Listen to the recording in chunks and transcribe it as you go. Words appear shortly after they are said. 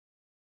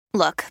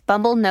Look,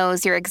 Bumble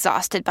knows you're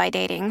exhausted by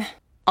dating.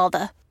 All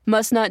the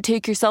must not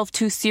take yourself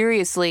too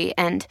seriously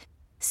and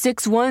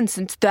 6'1"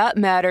 since that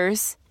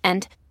matters.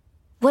 And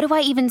what do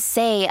I even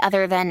say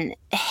other than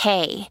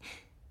hey?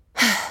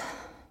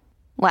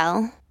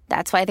 Well,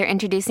 that's why they're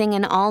introducing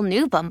an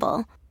all-new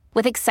Bumble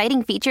with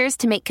exciting features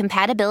to make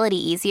compatibility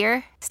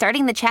easier,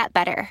 starting the chat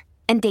better,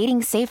 and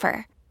dating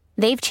safer.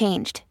 They've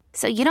changed,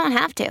 so you don't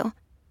have to.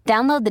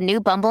 Download the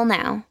new Bumble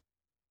now.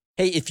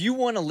 Hey, if you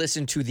want to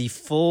listen to the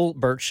full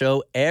Burt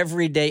Show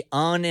every day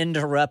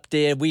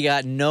uninterrupted, we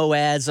got no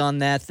ads on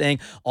that thing.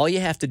 All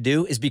you have to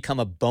do is become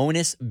a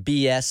Bonus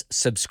BS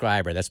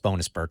subscriber. That's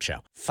Bonus Burt Show.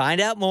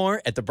 Find out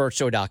more at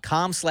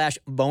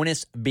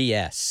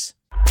theburtshow.com/bonusbs.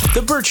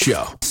 The Burt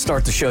Show.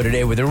 Start the show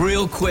today with a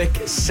real quick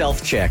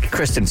self-check.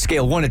 Kristen,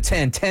 scale 1 to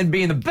 10, 10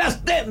 being the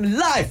best day of my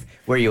life.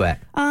 Where are you at?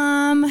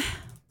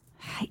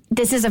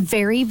 This is a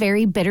very,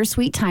 very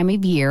bittersweet time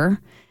of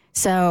year.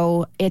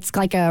 So it's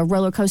like a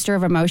roller coaster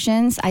of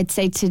emotions. I'd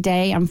say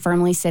today I'm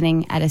firmly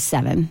sitting at a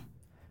 7.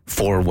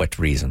 For what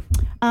reason?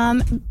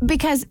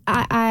 Because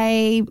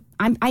I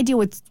deal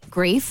with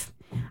grief.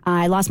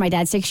 I lost my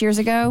dad 6 years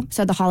ago,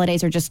 so the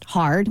holidays are just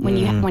hard. When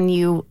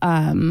you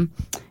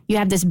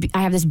have this,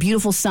 I have this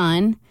beautiful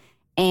son,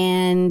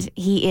 and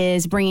he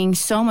is bringing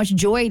so much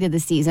joy to the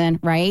season,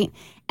 right?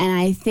 And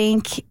I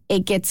think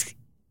it gets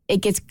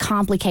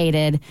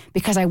complicated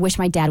because I wish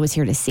my dad was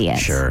here to see it.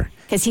 Sure.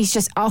 Because he's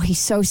just, he's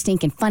so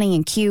stinking funny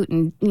and cute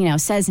and,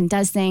 says and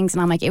does things.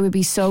 And I'm like, it would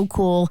be so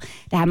cool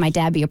to have my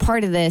dad be a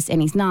part of this,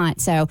 and he's not.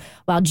 So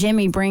while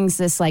Jimmy brings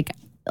this like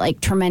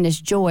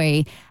tremendous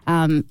joy,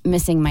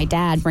 missing my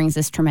dad brings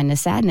this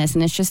tremendous sadness.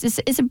 And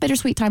it's a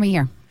bittersweet time of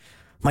year.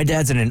 My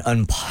dad's in an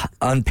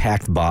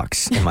unpacked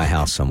box in my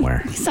house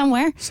somewhere.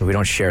 Somewhere. So we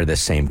don't share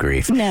this same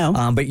grief.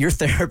 No. But your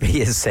therapy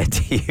has said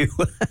to you,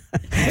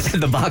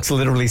 the box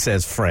literally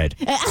says Fred.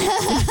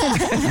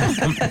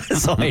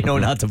 So I know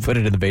not to put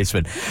it in the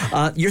basement.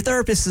 Your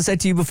therapist has said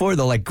to you before,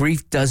 though, like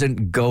grief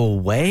doesn't go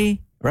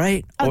away,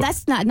 right?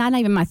 That's not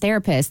even my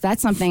therapist.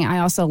 That's something I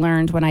also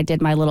learned when I did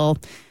my little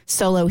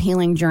solo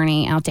healing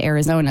journey out to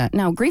Arizona.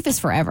 No, grief is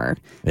forever.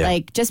 Yeah.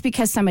 Like, just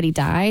because somebody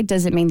died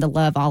doesn't mean the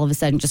love all of a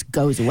sudden just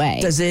goes away.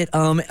 Does it,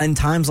 in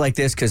times like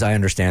this, because I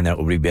understand that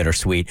would be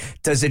bittersweet,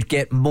 does it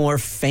get more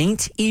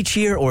faint each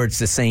year, or it's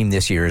the same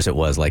this year as it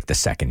was like the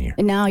second year?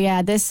 No,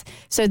 yeah. This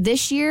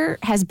year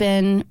has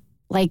been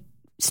like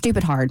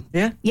stupid hard.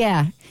 Yeah?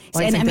 Yeah.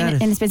 Why do you think that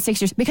is? And it's been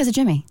 6 years because of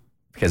Jimmy.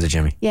 Because of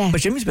Jimmy? Yeah.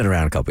 But Jimmy's been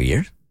around a couple of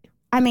years.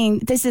 I mean,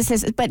 this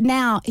is but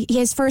now,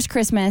 his first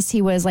Christmas,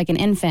 he was like an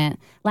infant.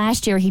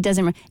 Last year, he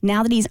doesn't,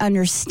 now that he's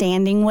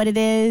understanding what it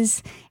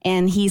is,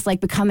 and he's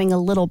like becoming a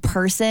little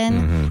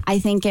person, I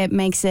think it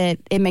makes it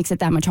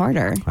that much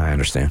harder. I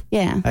understand.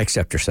 Yeah. I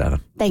accept your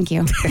 7. Thank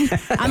you.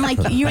 I'm like,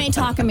 you ain't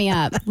talking me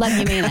up. Let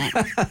me mean it.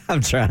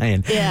 I'm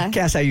trying. Yeah.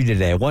 Cass, how you did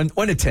today? 1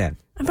 to 10.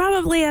 I'm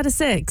probably at a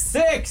 6.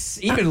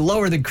 6! Even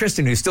lower than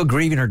Kristen, who's still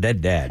grieving her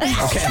dead dad.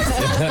 Okay.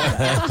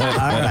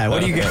 All right,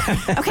 what do you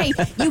got? Okay,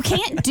 you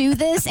can't do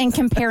this and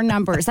compare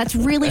numbers. That's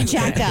really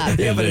jacked up.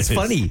 Yeah, but it's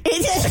funny.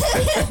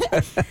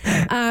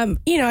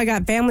 I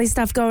got family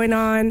stuff going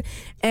on,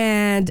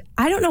 and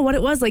I don't know what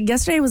it was. Like,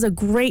 yesterday was a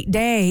great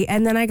day,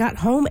 and then I got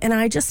home, and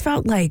I just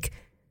felt like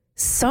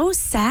so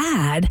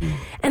sad.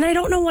 And I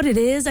don't know what it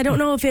is. I don't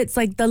know if it's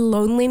like the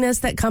loneliness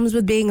that comes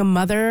with being a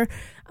mother,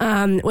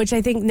 which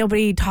I think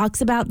nobody talks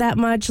about that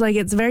much. Like,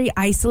 it's very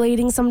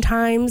isolating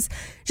sometimes,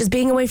 just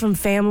being away from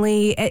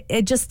family.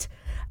 It just,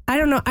 I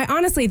don't know. I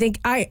honestly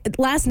think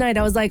last night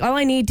I was like, all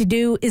I need to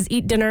do is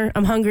eat dinner,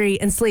 I'm hungry,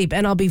 and sleep,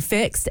 and I'll be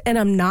fixed. And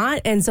I'm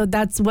not. And so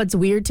that's what's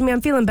weird to me.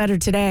 I'm feeling better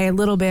today a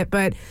little bit,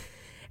 but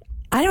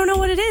I don't know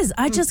what it is.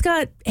 I just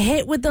got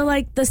hit with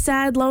the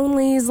sad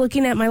lonelies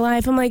looking at my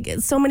life. I'm like,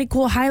 so many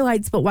cool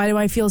highlights, but why do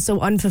I feel so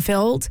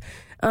unfulfilled?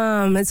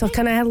 And so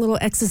kind of had a little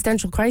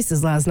existential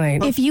crisis last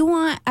night. If you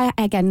want,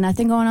 I got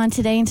nothing going on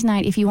today and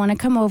tonight. If you want to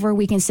come over,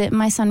 we can sit in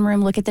my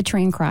sunroom, look at the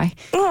tree and cry.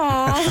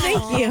 Oh,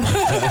 thank you.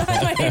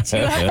 I might hit you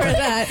up for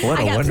that. What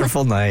a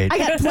wonderful night. I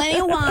got plenty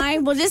of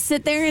wine. We'll just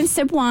sit there and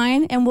sip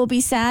wine, and we'll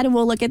be sad, and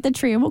we'll look at the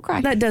tree, and we'll cry.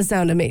 That does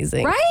sound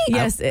amazing. Right?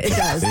 Yes, it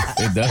does.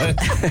 It does.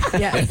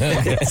 Yeah.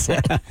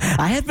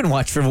 I have been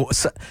watching,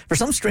 for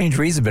some strange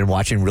reason, been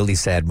watching really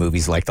sad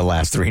movies like the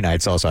last 3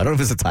 nights also. I don't know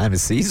if it's the time of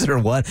season or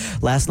what.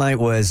 Last night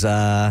was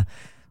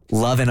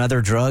Love and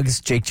Other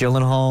Drugs, Jake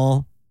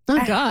Gyllenhaal.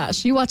 Oh,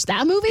 gosh. You watched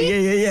that movie?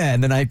 Yeah.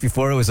 And the night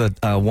before, it was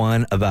a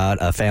one about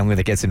a family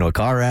that gets into a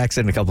car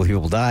accident. A couple of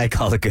people die,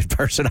 called A Good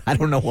Person. I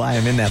don't know why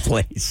I'm in that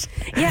place.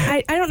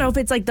 Yeah, I don't know if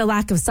it's like the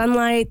lack of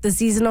sunlight, the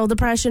seasonal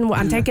depression.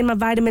 I'm taking my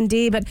vitamin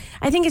D, but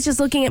I think it's just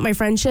looking at my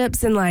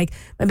friendships, and like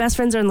my best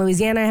friends are in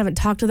Louisiana. I haven't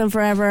talked to them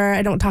forever.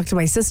 I don't talk to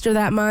my sister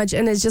that much,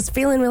 and it's just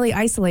feeling really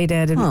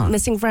isolated and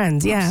missing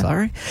friends. Yeah.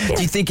 Sorry. Yeah.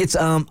 Do you think it's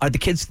are the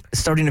kids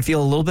starting to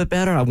feel a little bit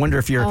better? I wonder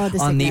if you're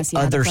on the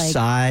other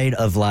side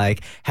of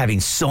like having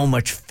so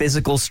much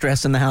physical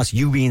stress in the house,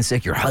 you being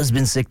sick, your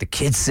husband's sick, the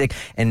kid's sick,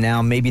 and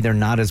now maybe they're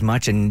not as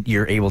much and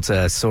you're able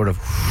to sort of...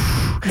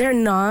 They're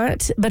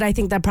not, but I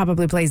think that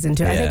probably plays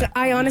into it. Yeah.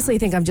 I honestly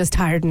think I'm just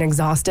tired and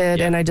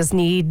exhausted, and I just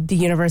need the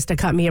universe to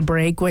cut me a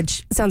break,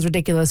 which sounds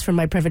ridiculous from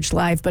my privileged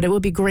life, but it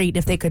would be great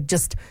if they could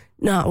just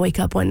not wake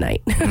up one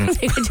night.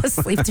 They could just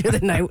sleep through the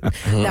night.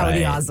 That would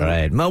be awesome.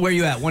 Right. Mo, where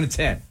you at? 1 to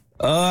 10.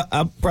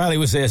 I probably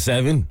would say a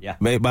 7. Yeah.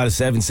 Maybe about a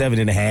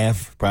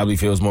 7.5. Probably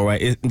feels more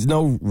right. There's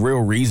no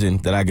real reason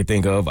that I could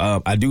think of.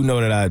 I do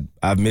know that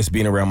I've missed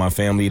being around my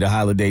family. The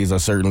holidays are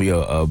certainly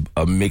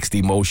a mixed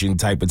emotion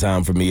type of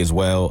time for me as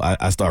well.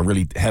 I start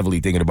really heavily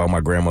thinking about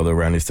my grandmother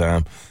around this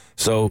time.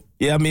 So,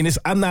 yeah, I mean,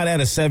 I'm not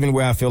at a 7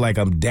 where I feel like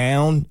I'm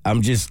down. I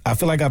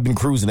feel like I've been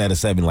cruising at a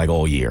 7 like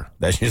all year.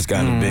 That's just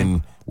kind of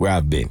been where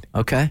I've been.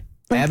 Okay.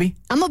 Abby?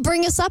 I'm going to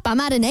bring us up. I'm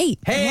at an 8.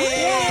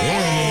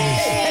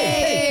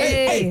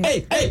 I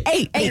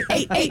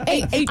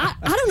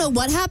don't know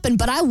what happened,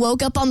 but I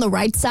woke up on the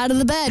right side of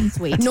the bed.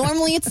 Sweet.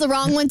 Normally it's the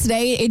wrong one.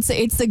 Today it's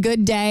a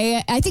good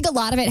day. I think a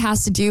lot of it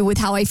has to do with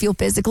how I feel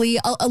physically.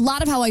 A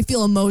lot of how I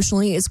feel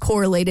emotionally is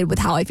correlated with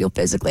how I feel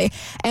physically.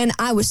 And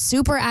I was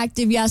super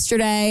active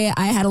yesterday.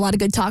 I had a lot of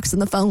good talks on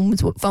the phone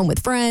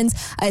with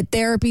friends. I had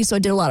therapy, so I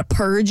did a lot of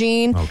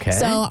purging. Okay.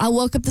 So I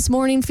woke up this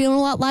morning feeling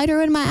a lot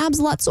lighter and my abs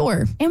a lot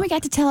sore. And we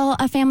got to tell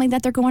a family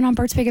that they're going on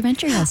Bert's Big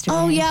Adventure yesterday.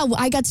 Oh yeah,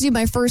 I got to do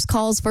my first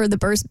calls for the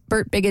Bert's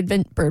Big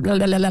Adventure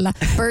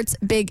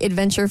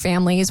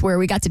families, where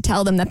we got to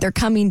tell them that they're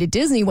coming to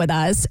Disney with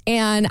us.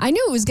 And I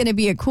knew it was going to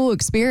be a cool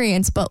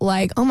experience, but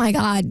like, oh my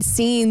God,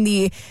 seeing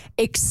the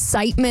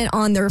excitement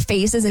on their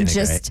faces and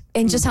just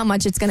how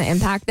much it's going to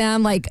impact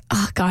them. Like,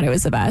 oh God, it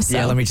was the best.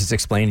 Yeah, So. let me just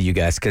explain to you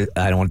guys, because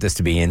I don't want this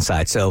to be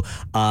inside. So,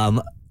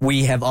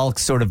 we have all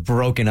sort of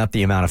broken up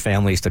the amount of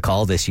families to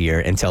call this year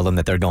and tell them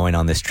that they're going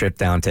on this trip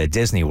down to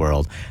Disney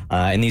World.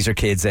 And these are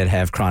kids that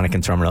have chronic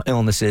and terminal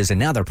illnesses, and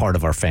now they're part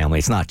of our family.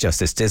 It's not just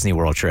this Disney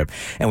World trip.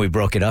 And we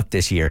broke it up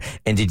this year.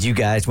 And did you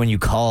guys, when you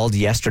called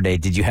yesterday,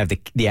 did you have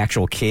the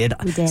actual kid?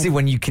 We did. See,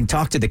 when you can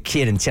talk to the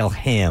kid and tell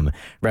him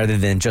rather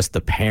than just the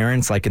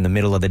parents, like in the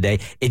middle of the day,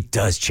 it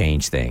does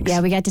change things.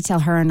 Yeah, we got to tell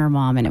her and her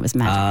mom, and it was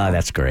magical.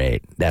 That's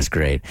great. That's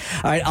great.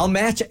 All right, I'll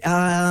match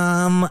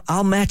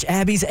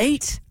Abby's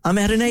 8. I'm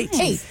at an 8.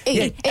 Eight.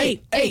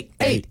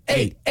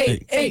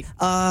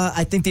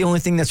 I think the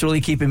only thing that's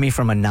really keeping me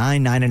from a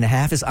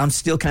 9.5 is I'm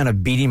still kind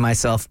of beating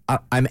myself.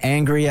 I'm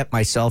angry at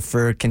myself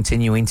for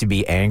continuing to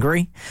be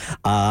angry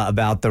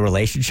about the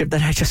relationship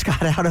that I just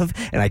got out of,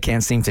 and I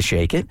can't seem to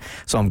shake it.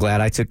 So I'm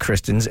glad I took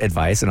Kristen's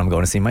advice, and I'm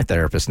going to see my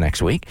therapist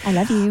next week. I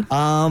love you.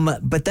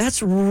 But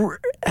that's,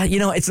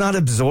 it's not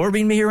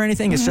absorbing me or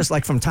anything. It's just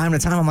like from time to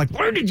time, I'm like,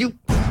 where did you...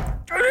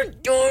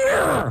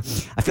 I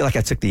feel like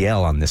I took the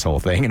L on this whole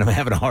thing, and I'm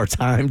having a hard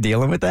time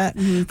dealing with that.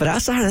 But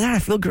outside of that, I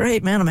feel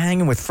great, man. I'm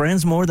hanging with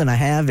friends more than I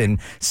have in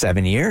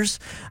 7 years.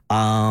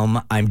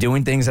 I'm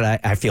doing things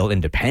that I feel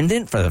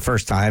independent for the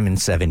first time in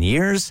 7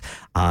 years.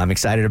 I'm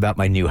excited about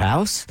my new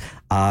house.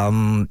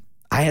 I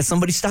had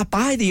somebody stop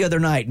by the other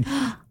night.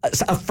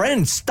 A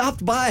friend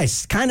stopped by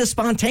kind of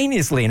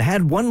spontaneously and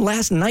had one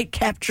last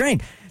nightcap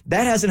drink.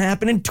 That hasn't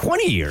happened in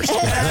 20 years. So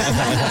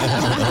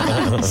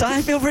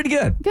I feel pretty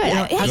good. Good.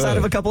 Outside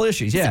of a couple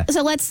issues, yeah.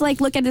 So let's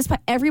look at this.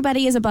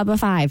 Everybody is above a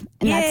 5,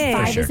 and Yay. that's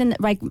 5 For sure. is in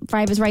like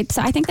 5 is right.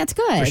 So I think that's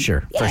good. For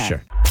sure.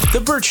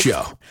 The Bert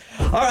Show.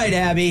 All right,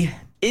 Abby.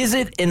 Is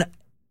it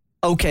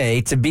okay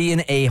to be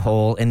an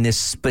a-hole in this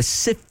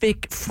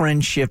specific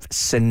friendship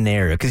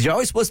scenario? Because you're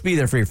always supposed to be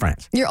there for your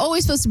friends. You're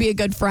always supposed to be a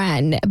good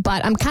friend,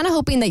 but I'm kind of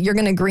hoping that you're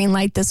going to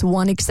greenlight this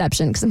one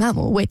exception because I'm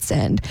having a wit's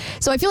end.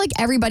 So I feel like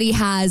everybody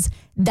has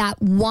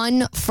that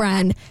one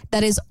friend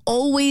that is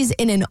always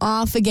in an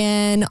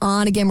on-again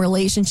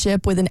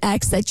relationship with an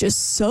ex that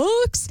just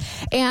sucks.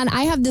 And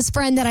I have this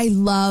friend that I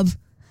love.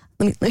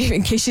 Let me,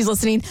 in case she's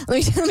listening,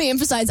 let me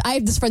emphasize, I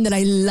have this friend that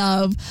I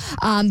love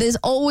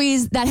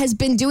that has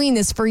been doing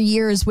this for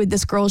years with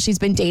this girl she's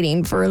been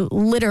dating for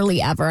literally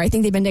ever. I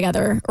think they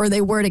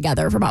were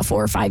together for about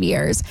 4 or 5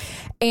 years.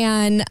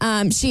 And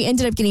she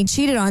ended up getting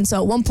cheated on.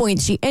 So at one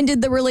point she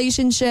ended the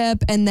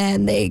relationship, and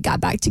then they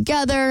got back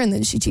together, and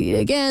then she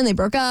cheated again. They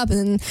broke up, and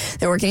then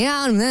they're working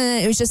out. And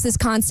then it was just this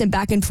constant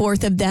back and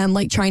forth of them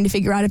like trying to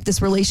figure out if this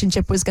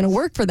relationship was going to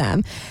work for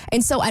them.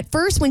 And so at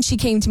first when she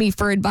came to me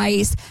for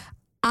advice,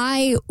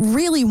 I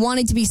really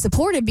wanted to be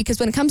supportive, because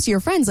when it comes to your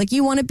friends, like,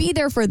 you want to be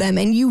there for them,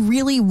 and you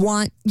really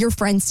want your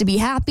friends to be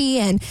happy,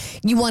 and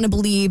you want to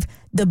believe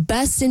the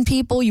best in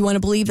people. You want to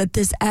believe that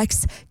this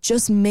ex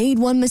just made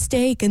one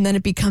mistake, and then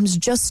it becomes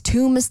just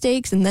 2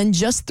 mistakes, and then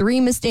just 3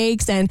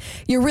 mistakes. And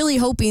you're really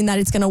hoping that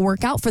it's going to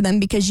work out for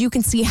them, because you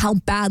can see how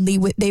badly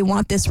they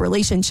want this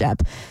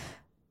relationship.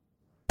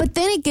 But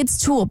then it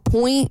gets to a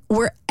point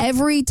where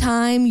every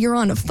time you're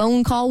on a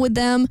phone call with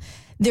them,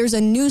 there's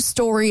a new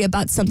story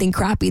about something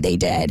crappy they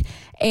did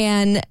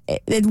and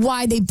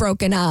why they've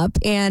broken up,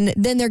 and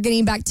then they're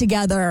getting back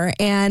together.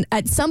 And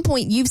at some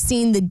point you've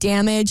seen the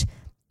damage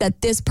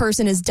that this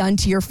person has done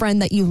to your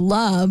friend that you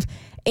love,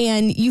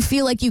 and you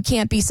feel like you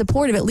can't be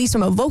supportive, at least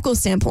from a vocal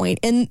standpoint.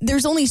 And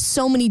there's only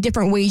so many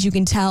different ways you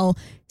can tell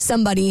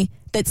somebody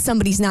that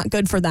somebody's not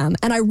good for them.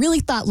 And I really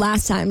thought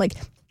last time, like,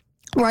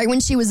 right when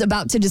she was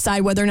about to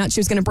decide whether or not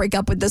she was going to break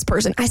up with this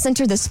person, I sent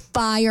her this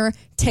fire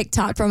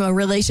TikTok from a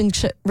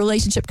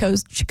relationship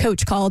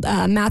coach called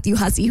Matthew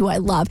Hussey, who I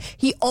love.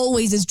 He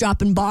always is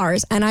dropping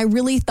bars. And I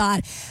really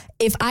thought,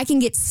 if I can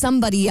get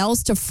somebody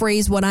else to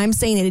phrase what I'm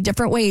saying in a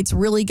different way, it's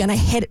really going to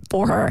hit it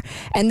for her.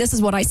 And this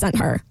is what I sent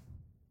her.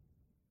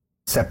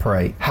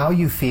 Separate how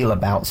you feel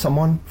about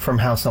someone from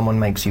how someone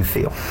makes you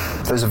feel.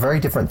 Those are very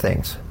different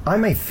things. I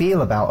may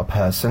feel about a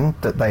person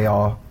that they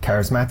are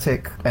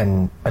charismatic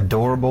and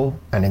adorable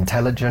and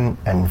intelligent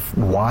and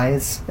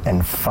wise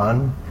and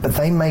fun, but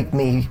they make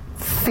me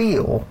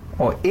feel,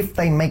 or if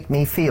they make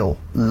me feel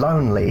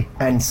lonely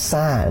and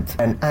sad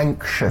and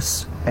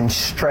anxious and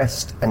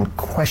stressed and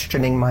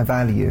questioning my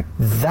value,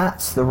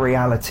 that's the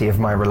reality of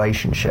my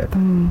relationship.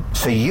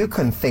 So you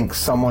can think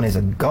someone is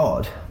a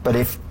god, but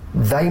if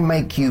they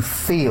make you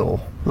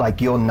feel like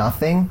you're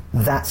nothing,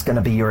 that's going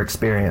to be your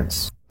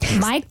experience.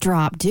 Mic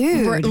drop,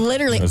 dude.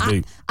 Literally,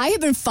 I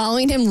have been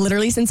following him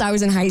literally since I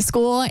was in high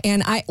school,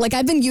 and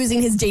I've been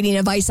using his dating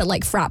advice at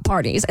like frat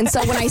parties. And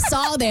so when I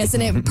saw this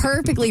and it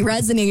perfectly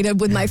resonated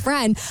with my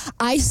friend,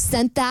 I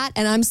sent that,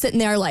 and I'm sitting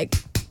there like,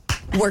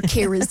 work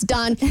here is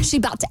done. She's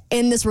about to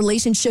end this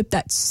relationship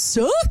that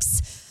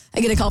sucks. I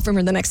get a call from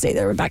her the next day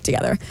that we're back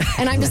together.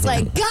 And I'm just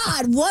like,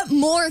 God, what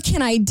more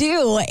can I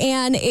do?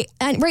 And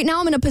right now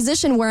I'm in a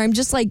position where I'm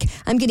just like,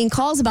 I'm getting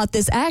calls about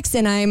this ex,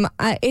 and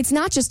it's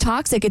not just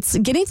toxic. It's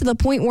getting to the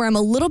point where I'm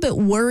a little bit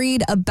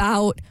worried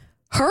about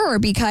her,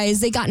 because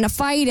they got in a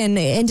fight and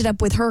it ended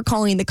up with her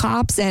calling the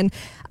cops, and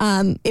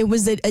it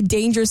was a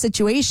dangerous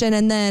situation.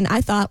 And then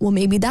I thought, well,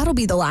 maybe that'll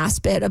be the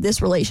last bit of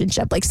this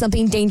relationship. Like,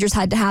 something dangerous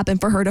had to happen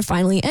for her to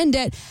finally end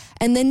it.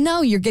 And then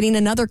no, you're getting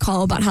another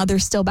call about how they're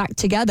still back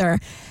together.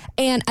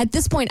 And at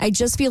this point, I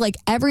just feel like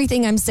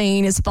everything I'm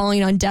saying is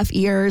falling on deaf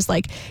ears.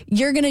 Like,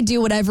 you're going to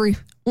do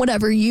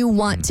whatever you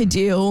want to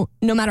do,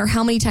 no matter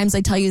how many times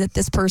I tell you that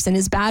this person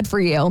is bad for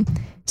you.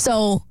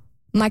 So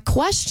my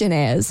question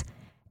is,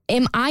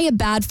 am I a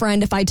bad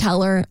friend if I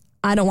tell her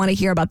I don't want to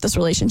hear about this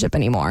relationship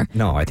anymore?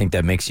 No, I think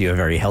that makes you a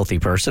very healthy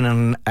person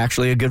and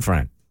actually a good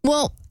friend.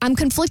 Well, I'm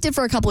conflicted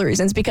for a couple of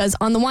reasons, because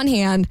on the one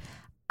hand,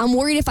 I'm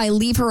worried if I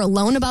leave her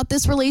alone about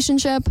this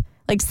relationship,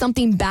 like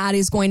something bad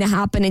is going to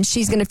happen and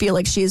she's going to feel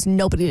like she has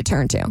nobody to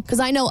turn to.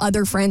 Because I know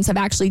other friends have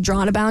actually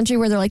drawn a boundary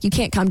where they're like, you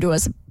can't come to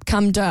us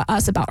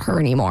about her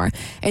anymore.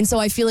 And so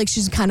I feel like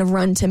she's kind of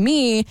run to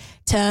me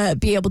to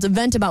be able to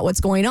vent about what's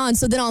going on.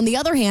 So then on the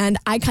other hand,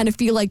 I kind of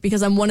feel like,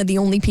 because I'm one of the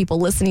only people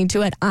listening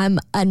to it, I'm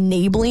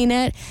enabling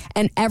it.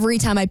 And every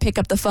time I pick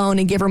up the phone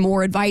and give her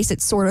more advice,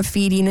 it's sort of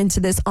feeding into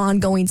this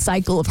ongoing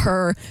cycle of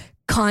her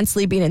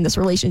constantly being in this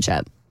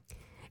relationship.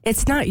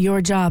 It's not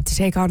your job to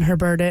take on her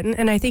burden.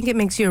 And I think it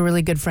makes you a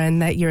really good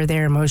friend that you're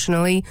there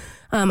emotionally.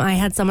 I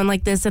had someone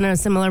like this in a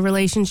similar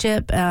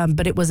relationship,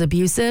 but it was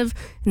abusive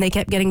and they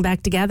kept getting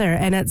back together.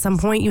 And at some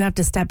point you have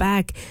to step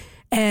back.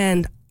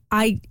 And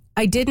I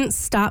didn't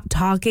stop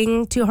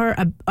talking to her.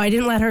 I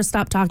didn't let her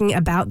stop talking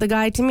about the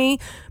guy to me,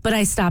 but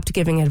I stopped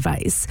giving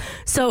advice.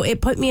 So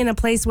it put me in a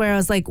place where I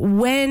was like,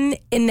 when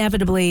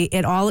inevitably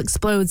it all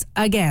explodes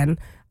again,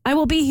 I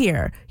will be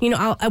here. You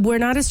know, we're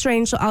not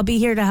estranged, so I'll be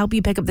here to help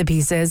you pick up the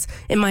pieces.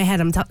 In my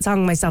head, I'm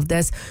telling myself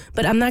this,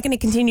 but I'm not going to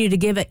continue to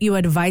give you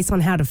advice on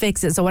how to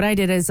fix it. So what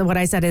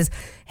I said is,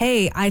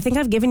 hey, I think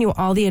I've given you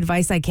all the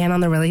advice I can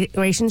on the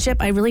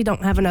relationship. I really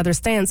don't have another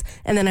stance.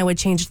 And then I would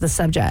change the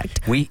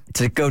subject.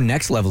 To go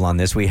next level on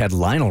this, we had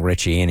Lionel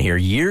Richie in here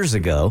years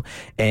ago,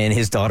 and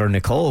his daughter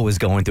Nicole was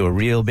going through a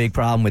real big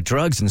problem with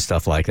drugs and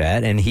stuff like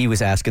that. And he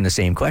was asking the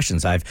same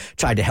questions. I've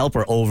tried to help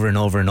her over and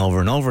over and over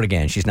and over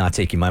again. She's not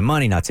taking my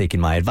money, not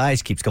taking my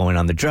advice, keeps going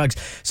on the drugs.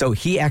 So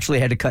he actually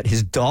had to cut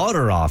his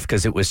daughter off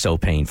because it was so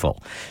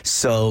painful.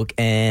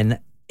 And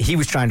he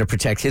was trying to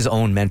protect his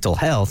own mental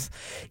health,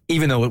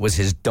 even though it was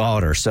his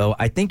daughter. So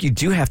I think you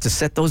do have to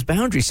set those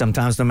boundaries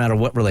sometimes, no matter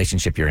what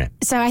relationship you're in.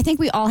 So I think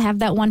we all have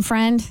that one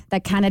friend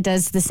that kind of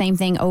does the same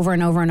thing over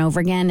and over and over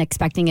again,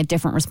 expecting a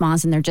different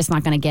response, and they're just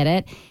not going to get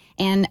it.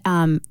 And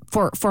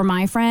for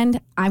my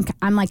friend,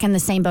 I'm like in the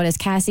same boat as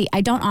Cassie.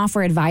 I don't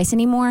offer advice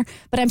anymore,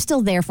 but I'm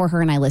still there for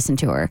her and I listen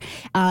to her.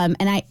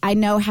 And I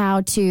know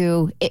how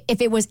to,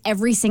 if it was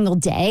every single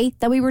day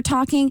that we were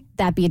talking,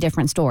 that'd be a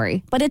different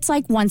story. But it's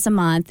like once a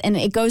month and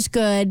it goes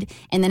good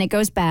and then it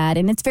goes bad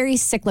and it's very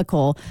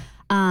cyclical.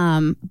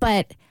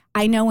 But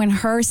I know in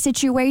her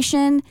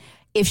situation,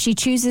 if she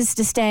chooses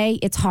to stay,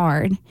 it's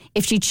hard.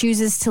 If she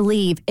chooses to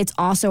leave, it's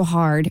also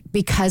hard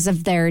because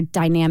of their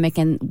dynamic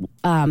and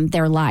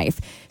their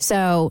life.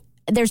 So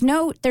there's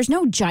no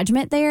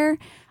judgment there.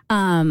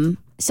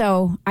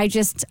 So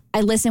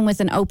I listen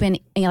with an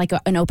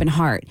open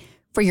heart.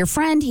 For your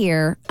friend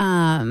here,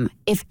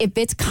 if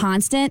it's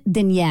constant,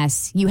 then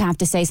yes, you have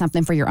to say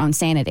something for your own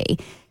sanity.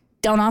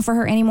 Don't offer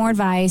her any more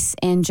advice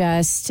and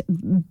just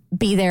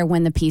be there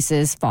when the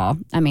pieces fall.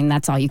 I mean,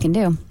 that's all you can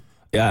do.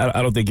 Yeah,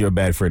 I don't think you're a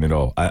bad friend at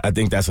all. I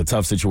think that's a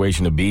tough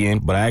situation to be in,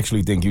 but I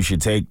actually think you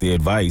should take the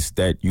advice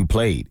that you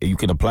played. You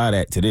can apply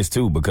that to this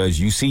too, because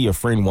you see your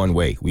friend one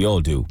way. We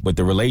all do. But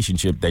the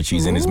relationship that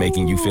she's in is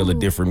making you feel a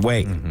different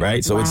way,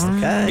 right? So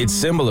it's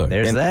similar.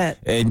 There's that.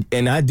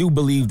 And I do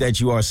believe that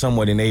you are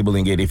somewhat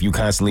enabling it if you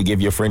constantly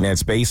give your friend that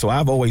space. So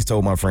I've always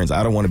told my friends,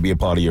 I don't want to be a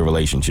part of your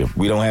relationship.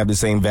 We don't have the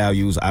same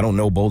values. I don't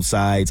know both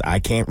sides. I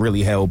can't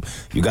really help.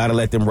 You got to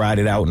let them ride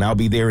it out, and I'll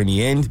be there in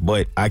the end,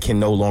 but I can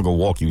no longer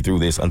walk you through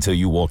this until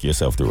you walk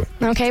yourself through it.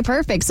 Okay,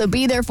 perfect. So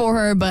be there for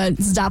her, but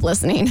stop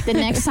listening. The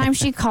next time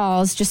she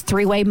calls, just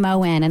three-way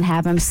Mo in and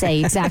have him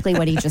say exactly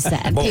what he just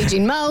said.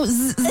 Paging Mo.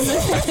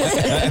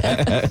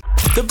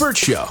 The Burt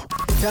Show.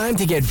 Time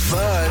to get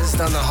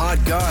buzzed on the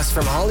hot goss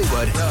from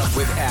Hollywood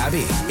with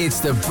Abby. It's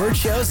The Burt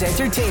Show's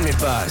entertainment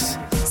buzz.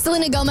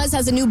 Selena Gomez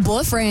has a new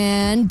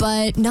boyfriend,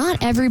 but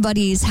not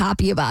everybody's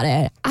happy about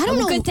it. I don't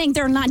know. Good thing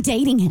they're not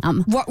dating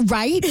him.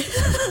 Right?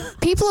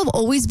 People have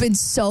always been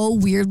so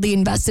weirdly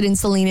invested in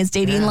Selena's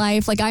dating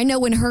life. Like, I know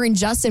when her and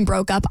Justin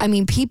broke up, I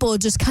mean, people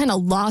just kind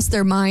of lost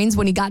their minds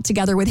when he got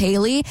together with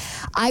Hailey.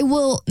 I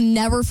will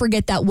never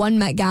forget that one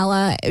Met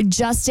Gala.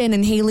 Justin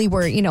and Hailey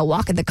were,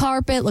 walking the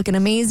carpet, looking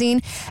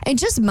amazing, and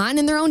just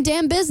minding their own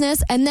damn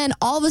business. And then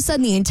all of a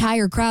sudden, the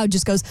entire crowd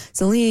just goes,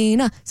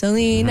 Selena,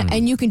 Selena.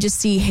 And you can just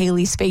see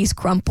Hailey's face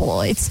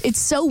crumple. It's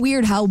so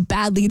weird how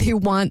badly they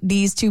want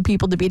these two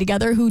people to be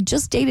together who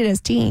just dated as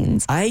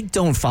teens. I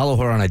don't follow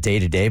her on a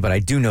day-to-day, but I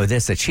do know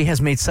this, that she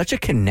has made such a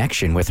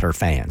connection with her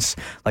fans.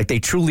 Like, they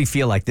truly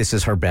feel like this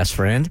is her best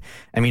friend.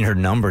 I mean, her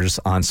numbers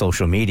on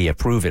social media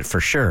prove it for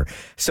sure.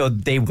 So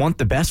they want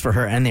the best for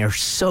her, and they are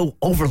so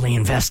overly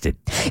invested.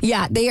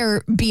 Yeah, they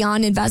are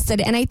beyond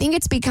invested. And I think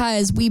it's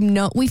because we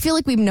feel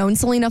like we've known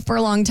Selena for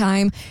a long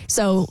time.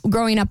 So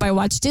growing up, I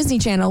watched Disney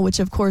Channel, which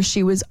of course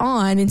she was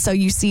on. And so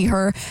you see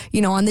her,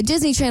 on the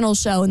Disney Channel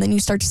show, and then you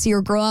start to see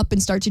her grow up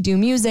and start to do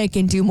music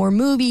and do more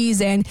movies.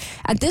 And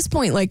at this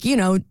point,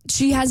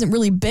 she hasn't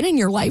really been in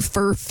your life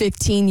for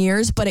 15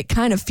 years, but it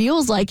kind of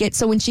feels like it.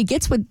 So when she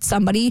gets with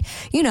somebody,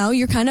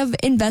 you're kind of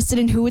invested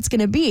in who it's going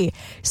to be.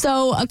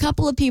 So a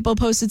couple of people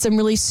posted some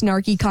really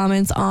snarky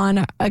comments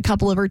on a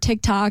couple of her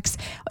TikToks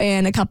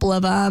and a couple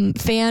of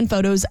fan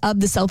photos of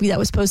the selfie that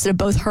was posted of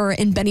both her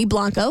and Benny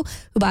Blanco,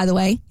 who, by the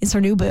way, is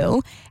her new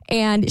boo.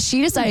 And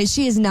she decided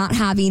she is not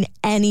having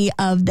any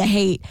of the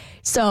hate.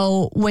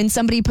 So when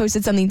somebody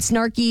posted something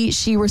snarky,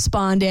 she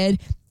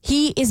responded,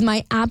 "He is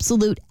my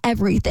absolute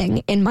everything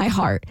in my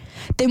heart.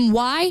 Then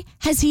why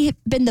has he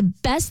been the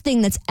best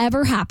thing that's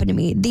ever happened to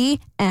me?" The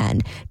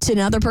end. To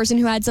another person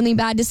who had something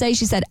bad to say,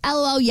 she said,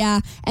 "LOL, yeah,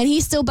 and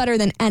he's still better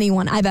than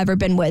anyone I've ever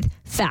been with.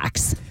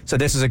 Facts." So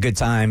this is a good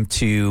time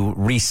to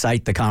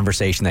recite the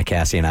conversation that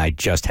Cassie and I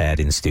just had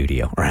in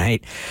studio,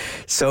 right?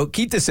 So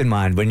keep this in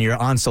mind when you're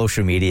on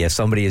social media, if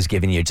somebody is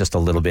giving you just a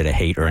little bit of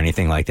hate or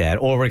anything like that,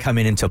 or we're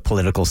coming into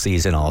political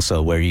season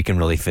also where you can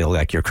really feel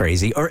like you're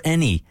crazy, or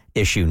any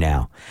issue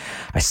now.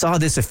 I saw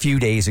this a few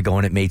days ago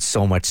and it made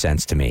so much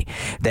sense to me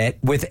that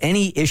with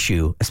any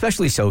issue,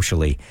 especially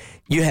socially,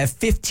 you have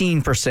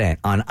 15%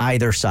 on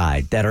either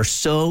side that are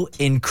so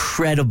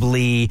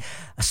incredibly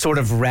sort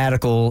of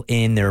radical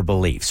in their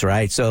beliefs,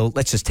 right? So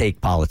let's just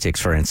take politics,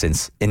 for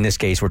instance. In this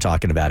case, we're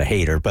talking about a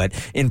hater, but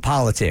in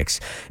politics,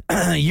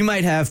 you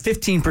might have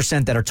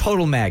 15% that are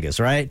total MAGAs,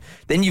 right?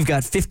 Then you've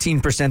got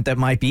 15% that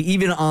might be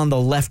even on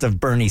the left of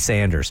Bernie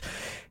Sanders.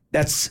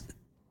 That's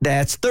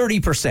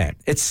 30%.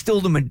 It's still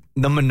the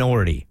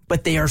minority,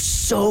 but they are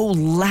so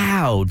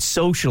loud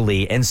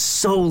socially and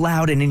so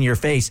loud and in your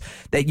face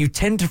that you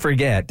tend to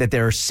forget that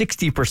there are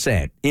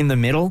 60% in the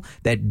middle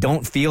that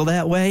don't feel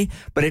that way,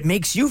 but it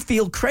makes you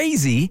feel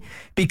crazy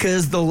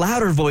because the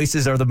louder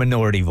voices are the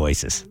minority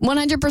voices.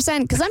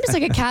 100%, because I'm just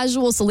like a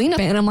casual Selena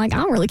fan. I'm like, I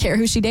don't really care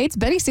who she dates.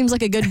 Betty seems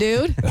like a good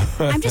dude.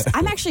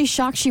 I'm actually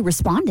shocked she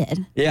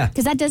responded. Yeah.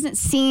 Because that doesn't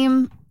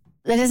seem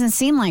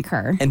like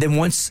her. And then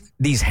once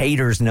these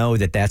haters know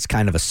that that's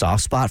kind of a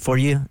soft spot for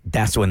you,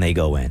 that's when they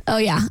go in. Oh,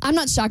 yeah. I'm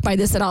not shocked by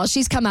this at all.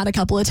 She's come out a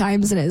couple of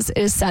times and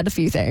has said a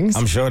few things.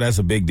 I'm sure that's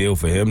a big deal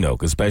for him, though,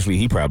 because especially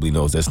he probably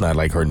knows that's not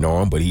like her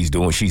norm, but she's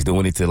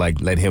doing it to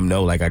let him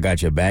know, I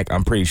got your back.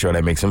 I'm pretty sure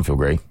that makes him feel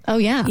great. Oh,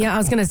 yeah. Yeah, I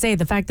was going to say,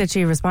 the fact that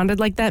she responded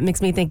like that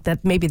makes me think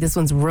that maybe this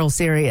one's real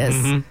serious.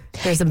 Mm-hmm.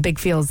 There's some big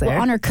feels there.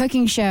 Well, on her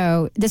cooking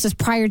show, this was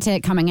prior to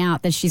it coming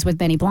out that she's with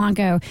Benny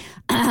Blanco.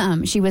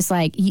 She was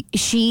like,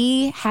 she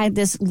had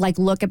this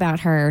look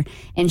about her,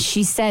 and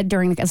she said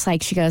during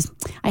she goes,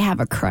 "I have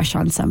a crush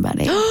on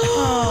somebody."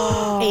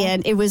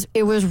 And it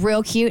was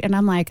real cute, and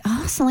I'm like,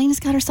 oh, Selena's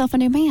got herself a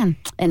new man,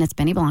 and it's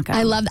Benny Blanco.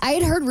 I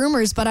had heard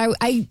rumors, but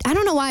I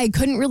don't know why I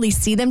couldn't really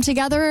see them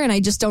together, and I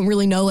just don't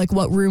really know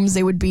what rooms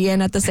they would be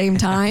in at the same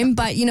time.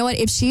 But you know what?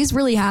 If she's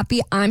really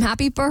happy, I'm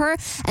happy for her,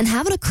 and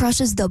having a crush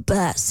is the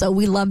best. So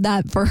we love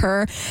that for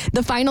her.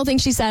 The final thing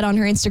she said on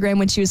her Instagram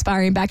when she was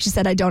firing back, she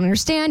said, "I don't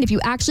understand. If you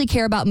actually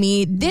care about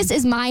me, this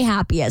is my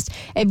happiest.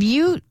 If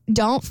you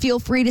don't feel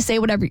free to say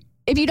whatever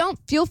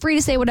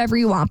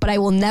you want, but I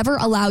will never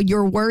allow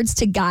your words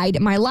to guide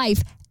my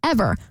life,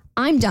 ever.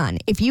 I'm done.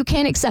 If you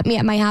can't accept me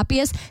at my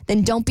happiest,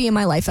 then don't be in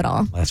my life at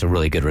all. That's a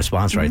really good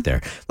response right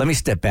there. Let me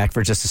step back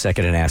for just a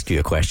second and ask you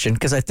a question,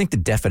 because I think the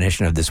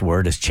definition of this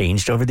word has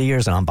changed over the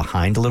years and I'm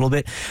behind a little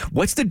bit.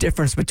 What's the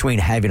difference between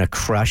having a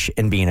crush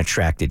and being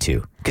attracted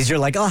to? Because you're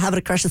like, oh, having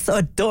a crush is so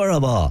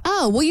adorable.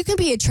 Oh, well, you can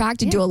be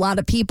attracted to a lot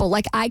of people.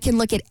 Like, I can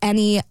look at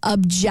any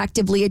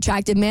objectively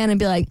attractive man and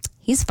be like,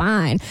 he's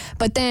fine.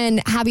 But then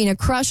having a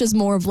crush is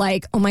more of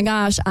like, oh my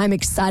gosh, I'm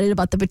excited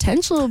about the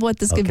potential of what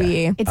this could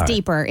be. It's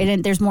deeper.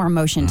 There's more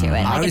emotion to it.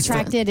 Like always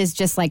attracted is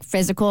just like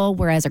physical,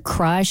 whereas a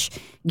crush,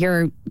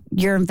 you're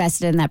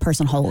invested in that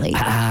person wholly.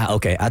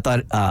 Okay. I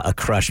thought a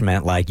crush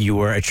meant like you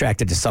were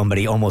attracted to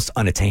somebody almost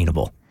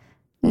unattainable.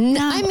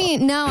 No, I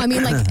mean,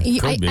 like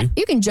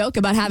you can joke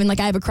about having like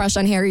I have a crush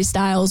on Harry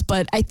Styles,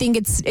 but I think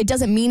it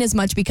doesn't mean as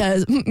much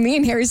because me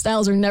and Harry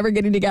Styles are never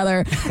getting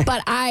together.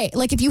 But I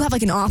like if you have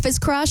like an office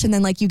crush and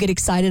then like you get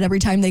excited every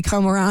time they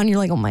come around, you're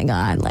like, oh my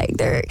god, like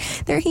they're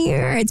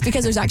here. It's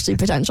because there's actually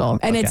potential,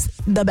 and it's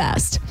the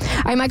best.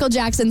 All right, Michael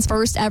Jackson's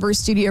first ever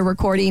studio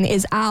recording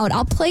is out.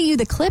 I'll play you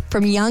the clip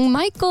from young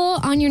Michael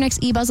on your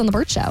next eBuzz on the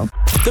Burt Show.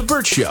 The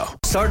Burt Show.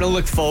 Starting to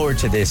look forward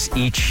to this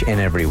each and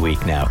every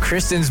week now.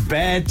 Kristen's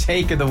bad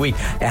take of the week.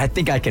 I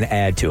think I can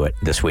add to it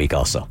this week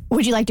also.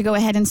 Would you like to go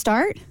ahead and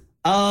start?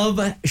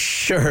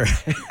 Sure.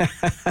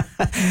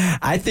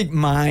 I think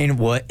mine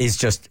is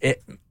just,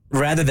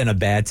 rather than a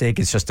bad take,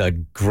 it's just a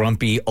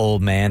grumpy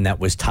old man that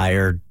was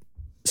tired,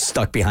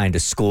 stuck behind a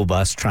school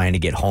bus trying to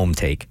get home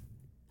take.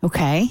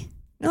 Okay.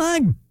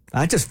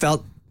 I just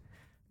felt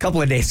a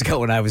couple of days ago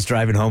when I was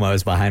driving home, I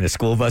was behind a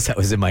school bus that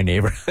was in my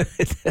neighborhood.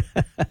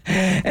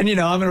 And,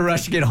 I'm going to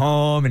rush to get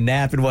home and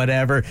nap and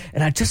whatever.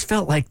 And I just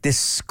felt like this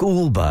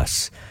school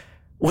bus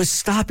was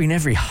stopping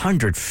every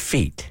 100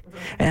 feet.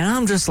 And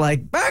I'm just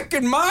like, back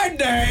in my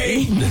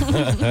day.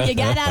 You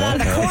got out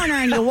of the corner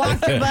and you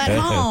walked your butt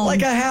home.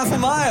 Like a half a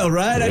mile,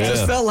 right? I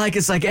just felt like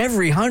it's like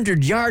every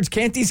 100 yards.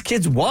 Can't these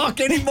kids walk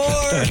anymore?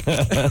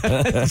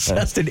 It's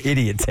just an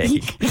idiot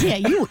take. Yeah,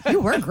 you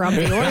were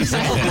grumpy, weren't you?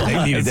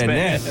 They needed that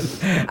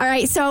nap. All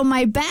right, so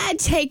my bad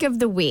take of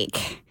the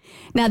week.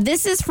 Now,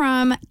 this is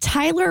from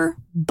Tyler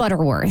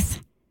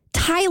Butterworth.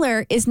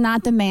 Tyler is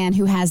not the man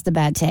who has the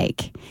bad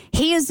take.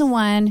 He is the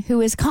one who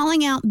is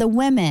calling out the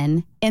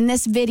women in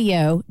this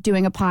video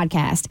doing a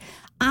podcast.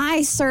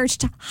 I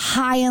searched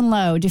high and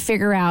low to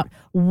figure out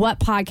what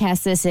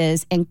podcast this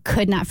is and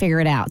could not figure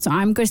it out. So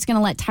I'm just going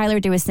to let Tyler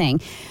do his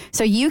thing.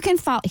 So you can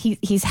follow.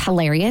 He's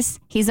hilarious.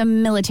 He's a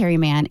military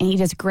man and he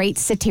does great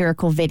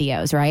satirical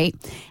videos, right?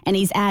 And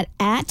he's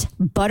at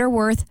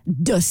Butterworth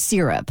the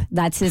Syrup.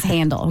 That's his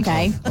handle.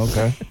 Okay.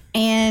 Okay.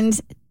 And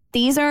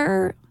these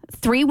are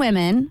 3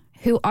 women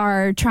who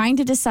are trying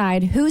to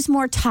decide who's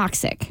more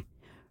toxic,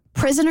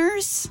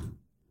 prisoners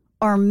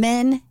or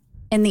men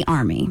in the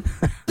army.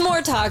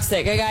 More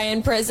toxic, a guy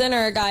in prison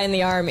or a guy in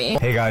the army?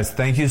 Hey guys,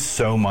 thank you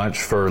so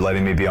much for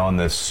letting me be on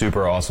this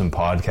super awesome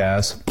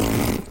podcast.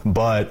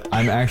 But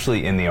I'm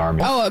actually in the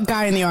army. Oh, a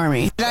guy in the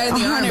army. Guy in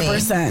the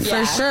 100%,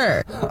 for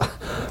sure.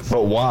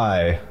 But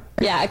why?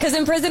 Yeah, because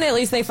in prison at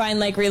least they find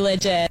like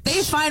religion.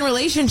 They find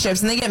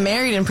relationships and they get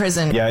married in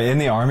prison. Yeah, in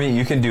the army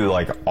you can do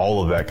like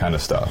all of that kind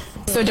of stuff.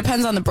 So it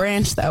depends on the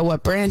branch though.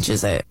 What branch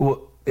is it?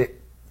 Well,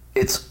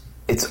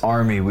 it's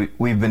army.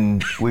 We've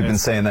been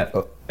saying that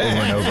over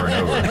and over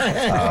and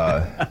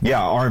over.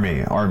 Yeah,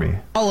 army.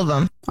 All of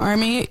them.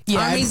 Army?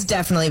 Yeah. Army's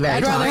definitely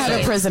very toxic. I'd rather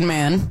have a prison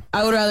man.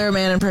 I would rather a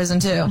man in prison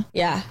too.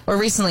 Yeah. Or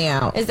recently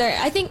out. Is there,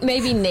 I think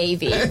maybe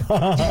Navy.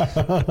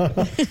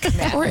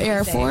 Or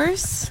Air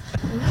Force.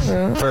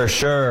 For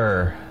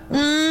sure.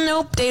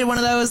 Nope, dated one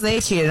of those. They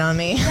cheated on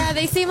me. Yeah,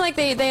 they seem like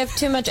they have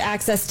too much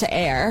access to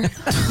air.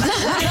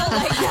 I don't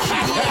like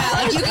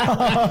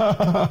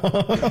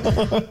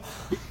that. Yeah, like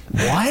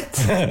What?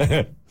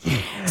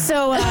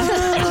 So,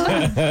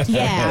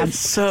 yeah. It's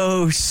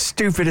so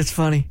stupid, it's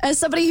funny. As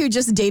somebody who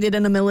just dated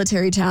in a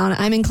military town,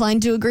 I'm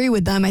inclined to agree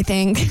with them, I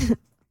think.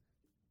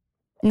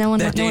 No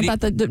one thought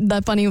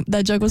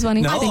that joke was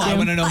funny? No, I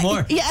want to know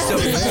more. Yeah. So,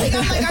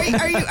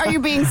 are you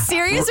being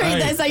serious or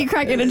is that you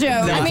cracking a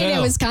joke? I mean, it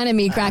was kind of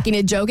me cracking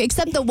a joke,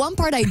 except the one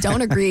part I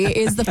don't agree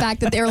is the fact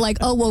that they were like,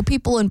 oh, well,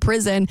 people in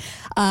prison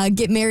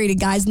get married and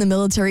guys in the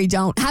military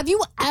don't. Have you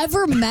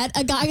ever met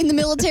a guy in the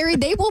military?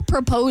 They will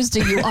propose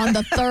to you on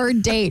the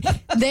 3rd date.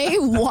 They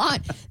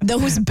want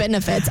those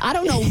benefits. I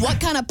don't know what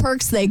kind of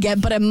perks they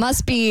get, but it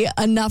must be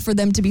enough for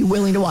them to be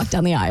willing to walk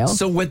down the aisle.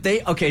 So what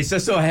they,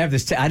 so I have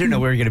this, I don't know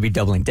where you're going to be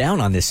doubling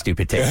down on this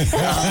stupid take. Is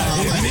that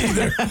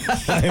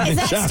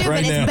stupid?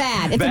 Right it's now.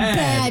 bad. It's a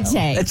bad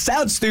take. It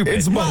sounds stupid.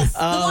 It's both. The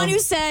one who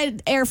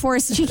said Air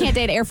Force, she can't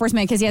date an Air Force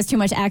man because he has too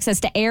much access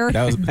to air.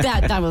 That was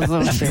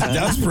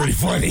pretty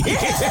funny.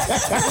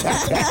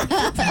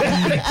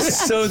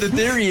 So the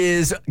theory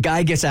is,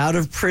 guy gets out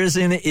of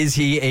prison, is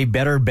he a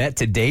better bet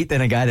to date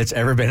than a guy that's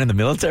ever been in the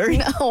military?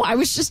 No, I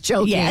was just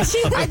joking. Yeah.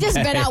 I've just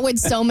been out with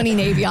so many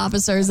Navy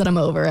officers that I'm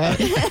over it.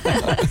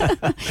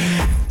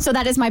 So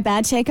that is my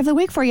bad take of the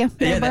week for you.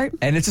 Bert?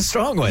 And it's a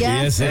strong one.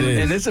 Yeah. Yes, it is.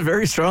 And it's a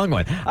very strong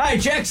one. All right,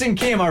 Jackson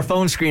Kim, our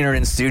phone screener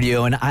in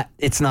studio, and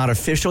it's not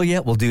official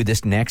yet. We'll do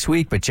this next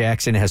week, but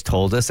Jackson has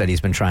told us that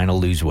he's been trying to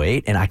lose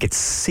weight, and I could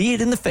see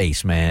it in the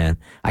face, man.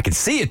 I could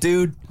see it,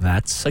 dude.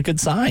 That's a good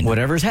sign.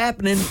 Whatever's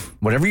happening,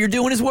 whatever you're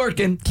doing is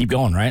working. Keep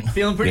going, right?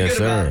 Feeling pretty good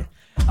about it.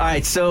 All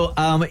right, so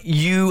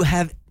you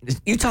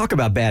talk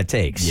about bad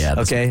takes. Yeah.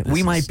 Okay,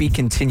 we might be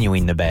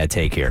continuing the bad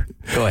take here.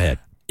 Go ahead.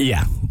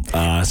 Yeah.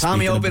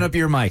 Tommy, open up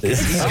your mic.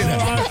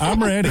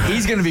 I'm ready.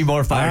 He's going to be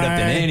more fired up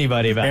than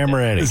anybody about it. I'm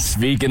ready.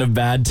 Speaking of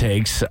bad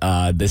takes,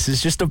 this is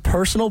just a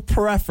personal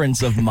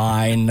preference of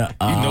mine. You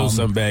know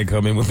something bad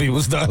coming when people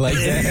start like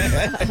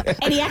that.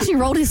 And he actually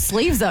rolled his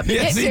sleeves up.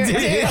 Yes, he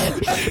did.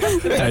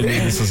 I knew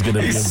this was going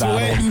to be a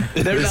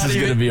battle. This is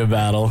going to be a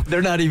battle.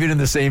 They're not even in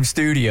the same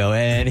studio,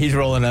 and he's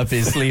rolling up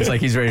his sleeves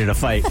like he's ready to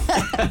fight.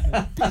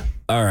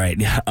 All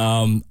right.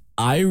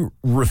 I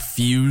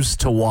refuse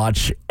to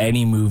watch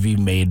any movie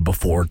made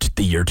before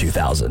the year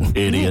 2000.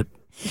 Idiot.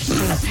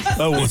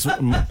 Let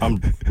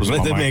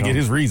that man get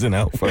his reason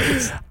out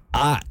first.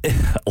 I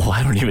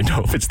don't even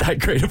know if it's that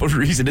great of a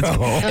reason. And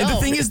the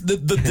thing is,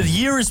 the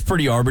year is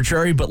pretty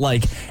arbitrary, but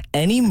like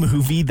any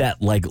movie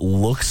that like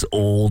looks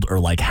old or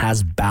like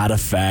has bad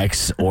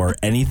effects or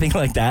anything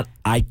like that,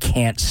 I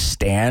can't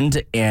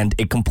stand, and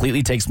it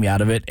completely takes me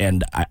out of it,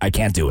 and I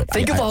can't do it.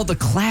 Think of all the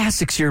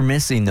classics you're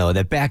missing, though,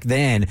 that back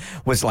then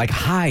was like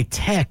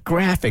high-tech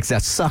graphics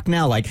that suck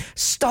now, like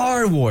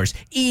Star Wars,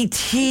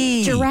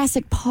 E.T.,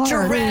 Jurassic Park.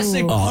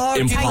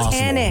 Impossible.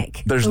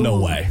 Titanic. There's no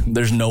way.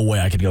 There's no way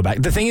I could go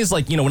back. The thing is,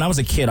 like, when I was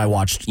a kid, I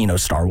watched,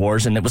 Star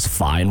Wars, and it was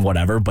fine,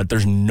 whatever, but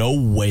there's no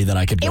way that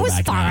I could go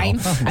back now. It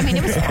was fine. I mean,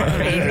 it was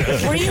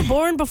fine. Were you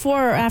born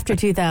before or after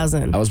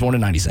 2000? I was born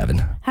in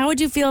 97. How would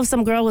you feel if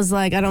some girl was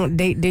like, I don't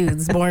date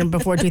dudes born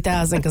before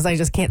 2000 because I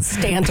just can't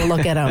stand to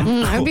look at them?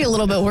 I'd be a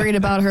little bit worried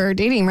about her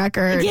dating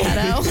record,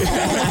 Ghetto.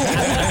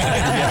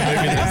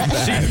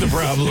 She's the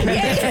problem.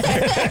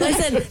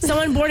 Listen,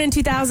 someone born in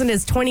 2000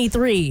 is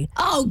 23.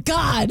 Oh,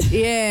 God.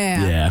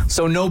 Yeah.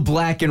 So no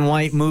black and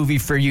white movie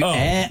for you.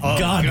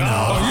 God, no.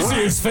 Oh, you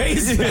see his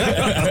face?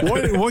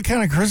 What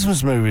kind of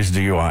Christmas movies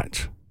do you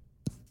watch?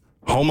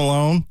 Home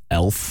Alone?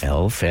 Elf,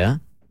 yeah.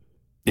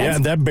 Yeah,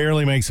 that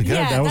barely makes a cut.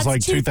 Yeah, that was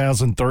that's like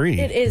 2003.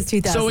 It is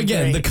 2003. So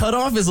again, the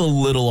cutoff is a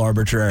little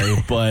arbitrary,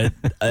 but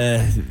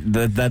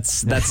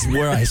that's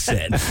where I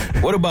sit.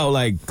 What about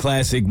like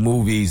classic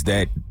movies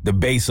that the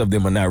base of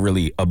them are not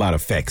really about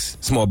effects?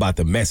 It's more about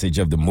the message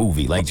of the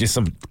movie, like just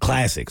some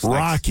classics.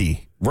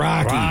 Rocky.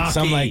 Rocky,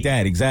 something like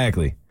that,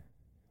 exactly.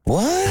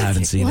 What? I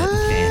haven't seen it.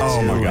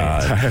 Oh my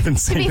God. I haven't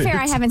seen it. To be fair,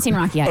 I haven't seen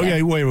Rocky yet.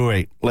 Okay,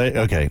 wait.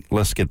 Okay,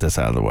 let's get this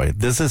out of the way.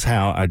 This is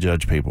how I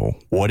judge people.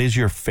 What is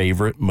your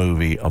favorite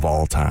movie of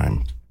all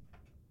time?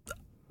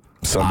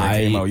 Something that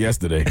came out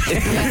yesterday. It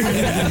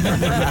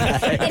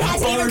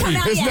hasn't even come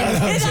out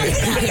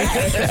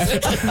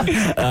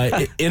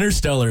yet.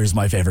 Interstellar is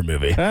my favorite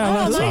movie.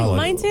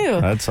 Mine too.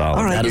 That's solid.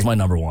 All right. That is my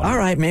number one. All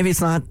right, maybe it's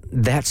not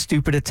that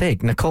stupid a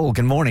take. Nicole,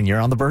 good morning.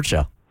 You're on the Burt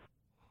Show.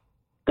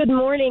 Good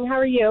morning. How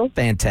are you?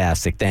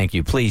 Fantastic. Thank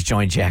you. Please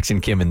join Jackson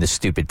Kim in this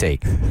stupid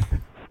take.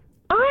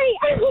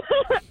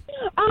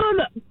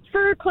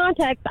 For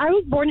context, I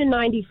was born in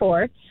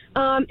 94, and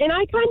I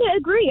kind of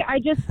agree. I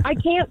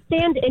can't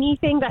stand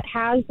anything that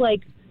has,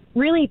 like,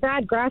 really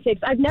bad graphics.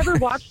 I've never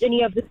watched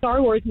any of the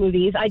Star Wars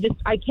movies.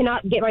 I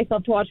cannot get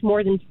myself to watch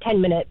more than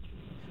 10 minutes.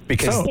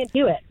 Because I can't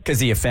do it. Because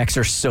the effects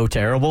are so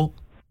terrible?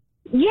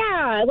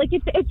 Yeah, like,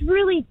 it's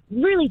really,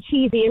 really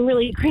cheesy and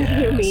really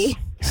cringy to me.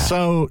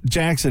 So,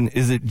 Jackson,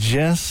 is it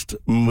just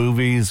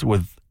movies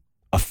with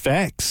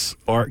effects,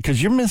 or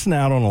because you're missing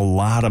out on a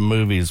lot of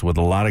movies with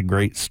a lot of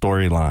great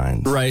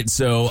storylines? Right.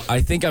 So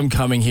I think I'm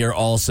coming here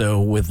also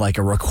with like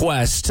a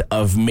request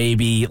of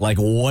maybe like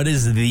what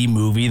is the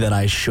movie that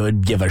I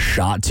should give a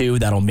shot to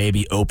that'll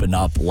maybe open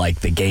up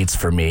like the gates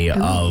for me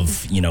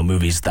of,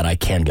 movies that I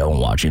can go and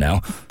watch,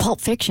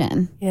 Pulp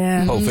Fiction.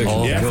 Yeah. Pulp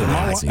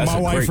Fiction. My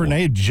wife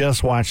Renee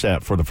just watched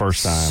that for the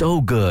first time. So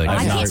good.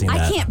 I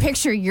can't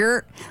picture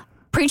your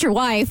preacher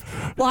wife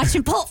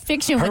watching Pulp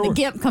Fiction when the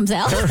GIMP comes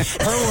out. Her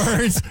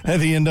words at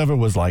the end of it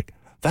was like,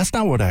 that's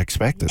not what I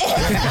expected.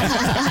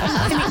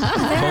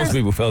 Most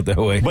people felt that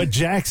way. But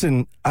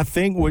Jackson, I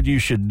think what you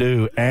should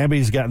do,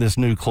 Abby's got this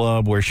new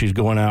club where she's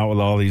going out with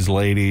all these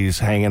ladies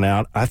hanging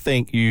out. I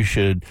think you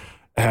should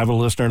have a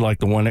listener like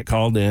the one that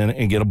called in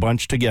and get a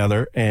bunch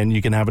together, and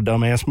you can have a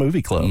dumbass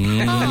movie club.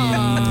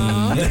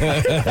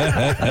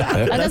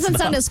 That doesn't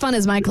sound as fun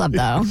as my club,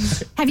 though.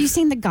 Have you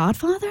seen The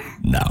Godfather?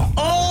 No.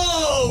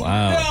 Oh,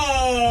 wow.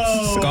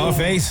 No.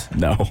 Scarface?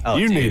 No.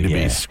 You need to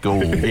be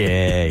schooled.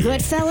 Yeah.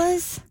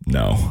 Goodfellas?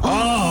 No.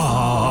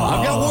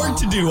 I've got work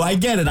to do. I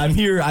get it. I'm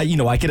here.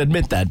 I can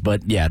admit that.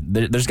 But yeah,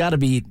 there's got to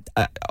be.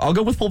 I'll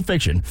go with Pulp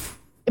Fiction.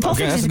 Pulp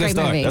Fiction's a great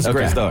movie. That's a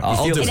great start.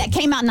 That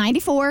came out in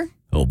 94.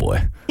 Oh,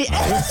 boy. Do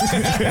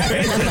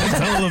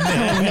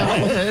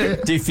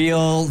you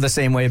feel the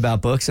same way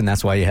about books, and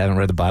that's why you haven't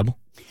read the Bible?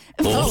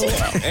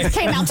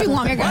 Came out too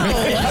long ago.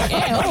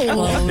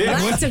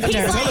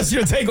 Tell us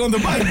your take on the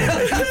Bible.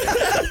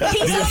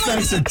 Your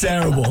effects are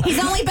terrible. He's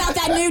only about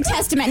that New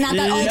Testament, not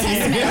that Old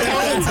Testament.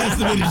 Old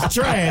Testament is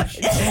trash.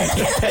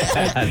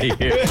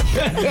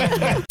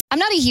 I'm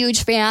not a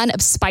huge fan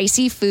of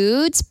spicy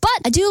foods, but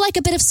I do like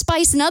a bit of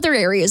spice in other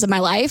areas of my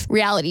life.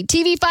 Reality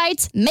TV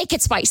fights, make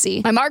it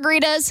spicy. My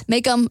margaritas,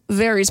 make them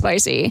very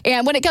spicy.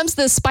 And when it comes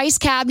to the spice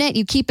cabinet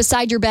you keep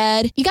beside your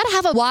bed, you got to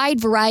have a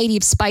wide variety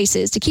of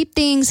spices to keep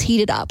things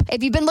heated up.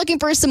 If you've been looking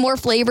for some more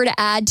flavor to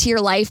add to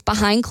your life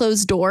behind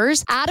closed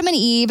doors, Adam and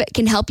Eve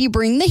can help you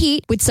bring the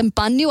heat with some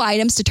fun new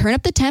items to turn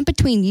up the temp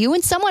between you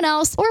and someone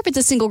else, or if it's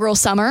a single girl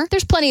summer,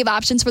 there's plenty of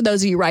options for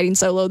those of you riding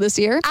solo this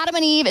year. Adam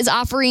and Eve is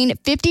offering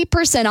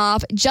 50%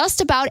 off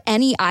just about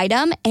any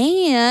item,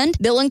 and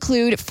they'll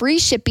include free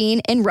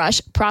shipping and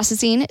rush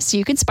processing so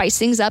you can spice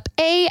things up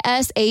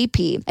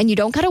ASAP. And you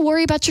don't got to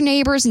worry about your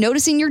neighbors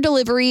noticing your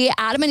delivery.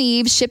 Adam and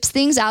Eve ships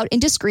things out in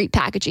discreet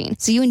packaging,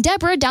 so you and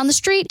Deborah down the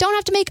street don't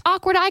have to make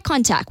awkward eye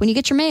contact when you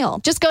get your mail.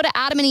 Just go to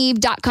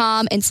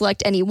adamandeve.com and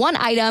select any one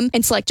item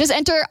and just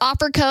enter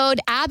offer code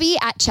Abby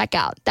at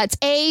checkout. That's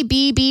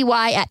ABBY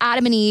at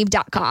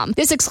adamandeve.com.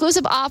 This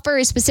exclusive offer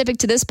is specific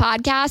to this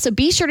podcast, so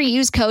be sure to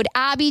use code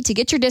Abby to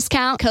get your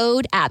discount.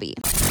 Code Abby.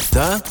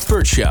 The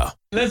Bert Show.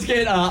 Let's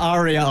get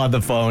Aria on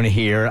the phone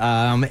here.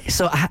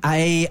 So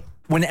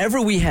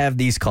whenever we have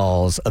these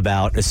calls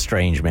about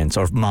estrangements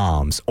or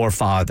moms or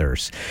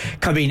fathers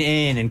coming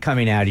in and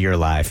coming out of your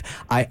life,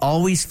 I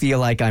always feel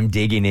like I'm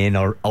digging in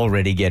or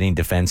already getting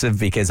defensive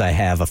because I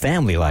have a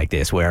family like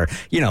this where,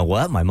 you know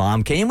what, my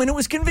mom came when it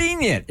was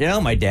convenient. You know,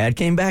 my dad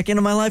came back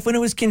into my life when it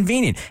was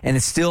convenient, and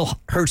it still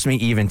hurts me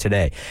even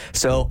today.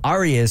 So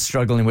Aria is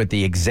struggling with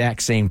the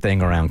exact same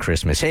thing around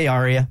Christmas. Hey,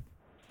 Aria.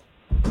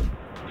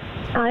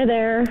 Hi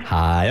there.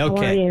 Hi.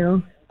 Okay. How are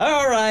you?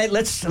 All right.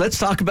 Let's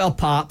talk about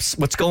Pops.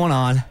 What's going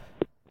on?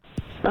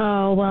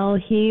 Oh, well,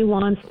 he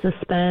wants to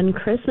spend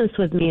Christmas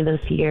with me this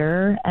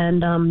year.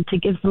 And to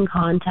give some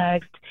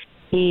context,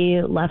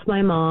 he left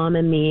my mom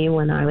and me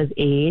when I was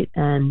 8,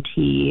 and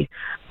he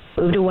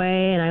moved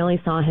away, and I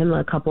only saw him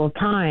a couple of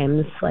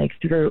times,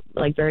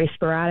 very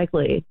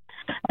sporadically.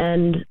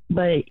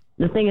 But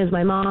the thing is,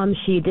 my mom,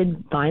 she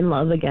did find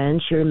love again.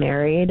 She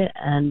remarried,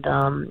 and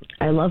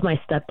I love my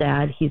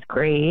stepdad. He's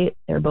great.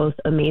 They're both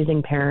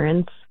amazing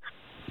parents.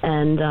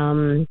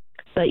 And,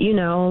 but you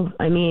know,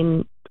 I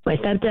mean, my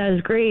stepdad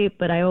is great,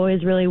 but I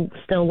always really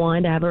still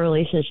wanted to have a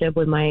relationship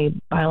with my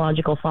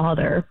biological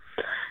father.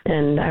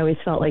 And I always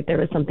felt like there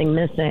was something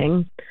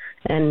missing.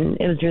 And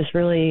it was just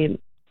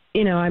really,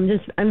 you know, I'm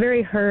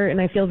very hurt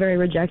and I feel very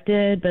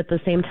rejected, but at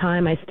the same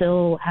time, I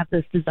still have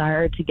this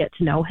desire to get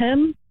to know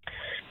him.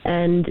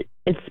 And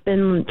it's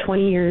been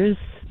 20 years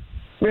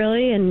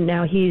really. And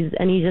now he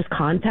just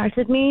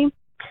contacted me,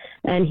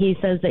 and he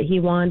says that he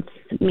wants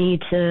me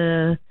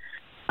to,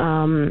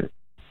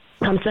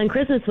 come spend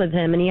Christmas with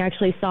him. And he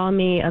actually saw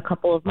me a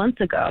couple of months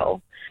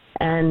ago,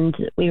 and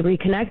we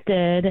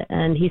reconnected,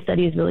 and he said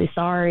he's really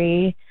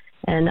sorry.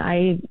 And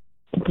I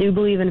do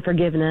believe in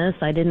forgiveness.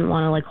 I didn't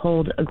want to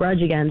hold a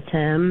grudge against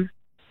him.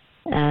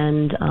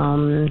 And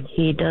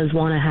he does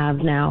want to have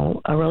now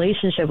a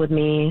relationship with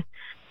me.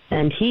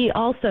 And he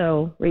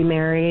also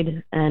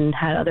remarried and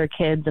had other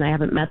kids, and I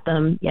haven't met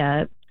them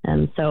yet.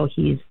 And so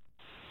he's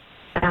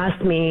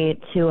asked me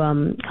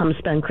to come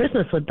spend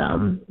Christmas with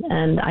them.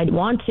 And I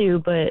want to,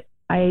 but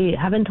I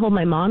haven't told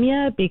my mom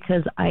yet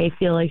because I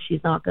feel like she's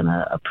not going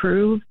to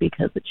approve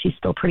because she's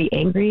still pretty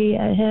angry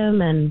at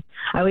him. And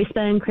I always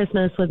spend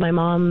Christmas with my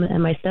mom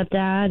and my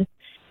stepdad.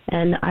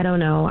 And I don't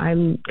know.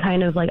 I'm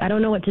kind of I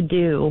don't know what to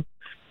do.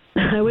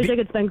 I wish I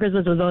could spend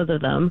Christmas with both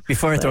of them.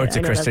 Before I throw it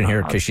to Kristen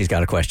here, because she's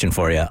got a question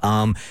for you.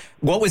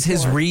 What was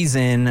his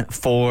reason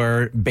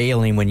for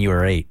bailing when you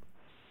were 8?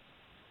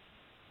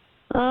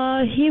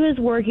 He was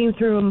working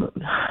through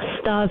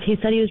stuff. He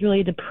said he was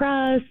really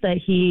depressed, that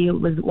he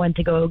went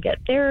to go get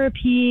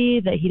therapy,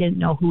 that he didn't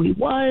know who he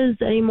was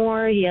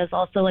anymore. He has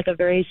also a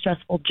very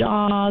stressful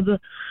job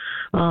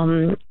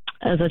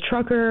as a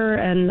trucker,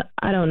 and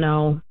I don't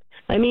know.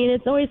 I mean,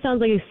 it always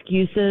sounds like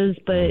excuses,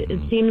 but it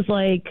seems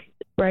like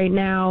right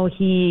now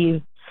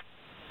I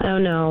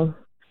don't know.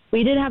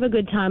 We did have a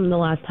good time the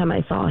last time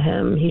I saw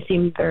him. He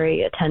seemed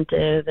very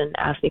attentive and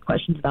asked me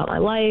questions about my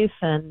life,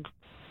 and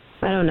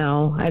I don't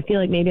know. I feel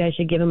like maybe I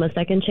should give him a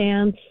second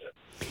chance.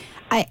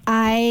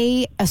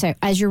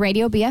 As your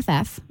radio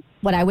BFF,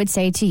 what I would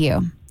say to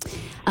you,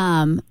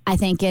 I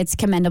think it's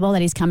commendable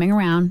that he's coming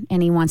around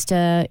and he wants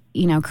to,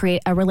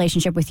 create a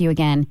relationship with you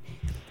again.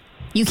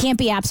 You can't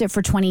be absent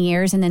for 20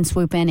 years and then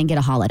swoop in and get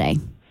a holiday.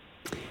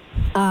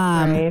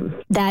 Right.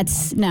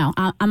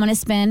 I'm going to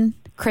spend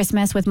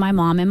Christmas with my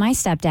mom and my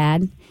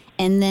stepdad.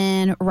 And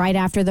then right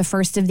after the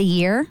first of the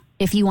year,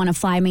 if you want to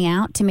fly me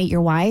out to meet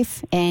your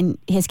wife and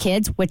his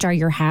kids, which are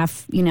your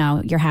half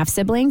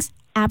siblings,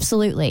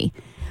 absolutely.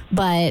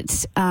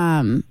 But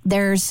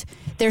there's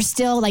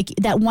still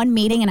that one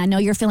meeting, and I know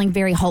you're feeling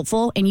very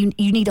hopeful, and you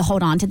need to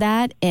hold on to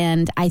that.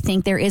 And I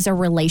think there is a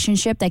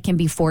relationship that can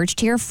be forged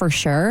here for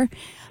sure.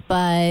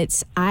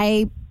 But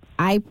I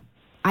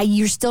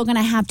you're still going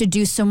to have to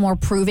do some more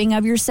proving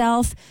of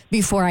yourself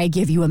before I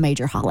give you a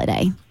major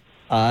holiday.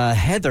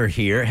 Heather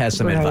here has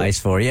some advice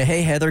for you.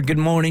 Hey, Heather, good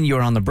morning.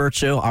 You're on the Burt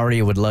Show.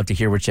 Aria would love to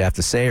hear what you have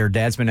to say. Her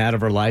dad's been out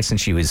of her life since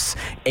she was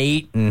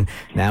 8, and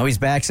now he's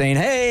back saying,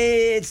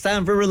 hey, it's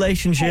time for a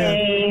relationship.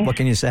 Hey. What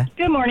can you say?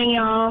 Good morning,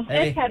 y'all.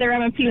 Hey. It's Heather.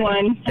 I'm a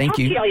P1. Thank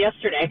you. I talked to y'all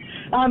yesterday.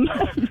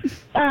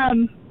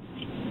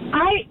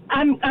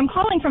 I'm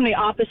calling from the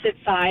opposite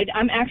side.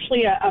 I'm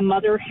actually a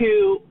mother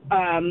who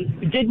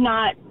did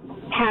not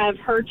have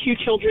her 2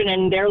 children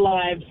in their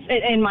lives,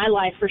 in my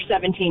life, for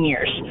 17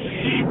 years.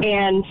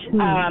 And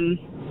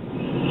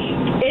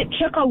it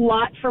took a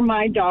lot for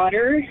my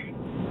daughter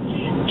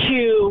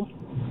to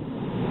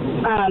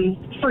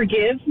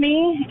forgive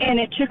me,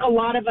 and it took a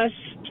lot of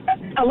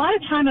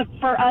time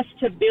for us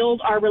to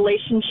build our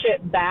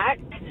relationship back.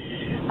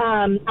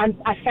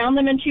 I found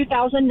them in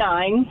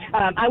 2009.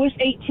 I was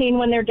 18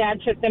 when their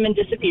dad took them and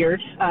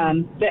disappeared. I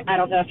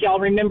don't know if y'all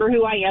remember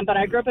who I am, but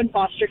I grew up in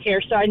foster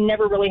care, so I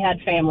never really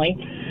had family.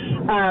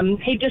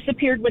 He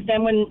disappeared with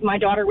them when my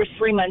daughter was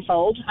 3 months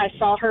old. I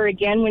saw her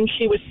again when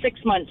she was 6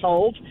 months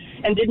old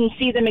and didn't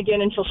see them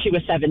again until she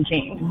was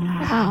 17.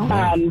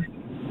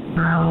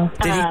 Wow.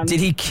 Did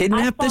he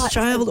kidnap this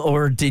child,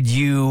 or did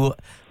you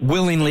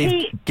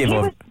willingly give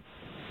over?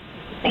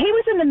 He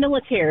was in the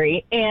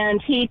military, and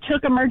he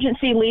took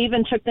emergency leave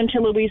and took them to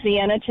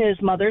Louisiana to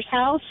his mother's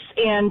house.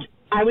 And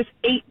I was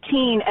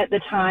 18 at the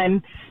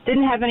time,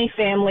 didn't have any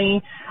family.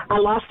 I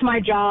lost my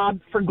job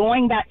for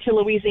going back to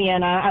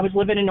Louisiana. I was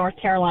living in North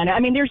Carolina.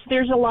 I mean,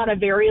 there's a lot of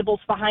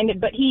variables behind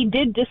it, but he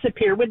did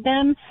disappear with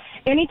them.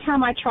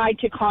 Anytime I tried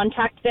to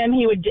contact them,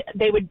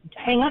 they would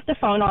hang up the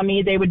phone on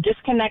me. They would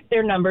disconnect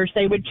their numbers.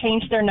 They would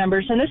change their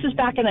numbers. And this is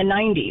back in the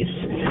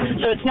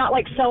 90s. So it's not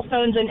like cell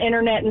phones and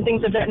internet and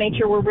things of that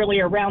nature were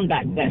really around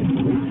back then.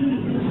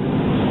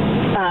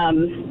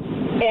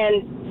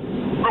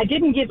 And I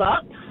didn't give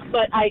up,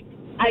 but I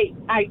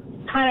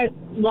kind of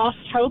lost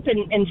hope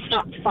and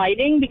stopped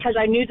fighting because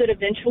I knew that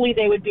eventually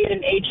they would be at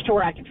an age to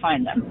where I could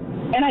find them.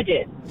 And I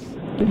did.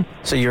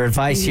 So your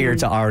advice here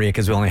to Aria,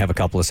 because we only have a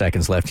couple of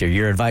seconds left here,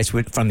 your advice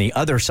from the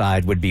other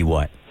side would be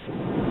what?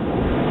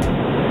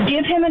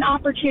 Give him an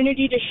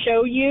opportunity to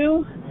show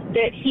you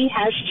that he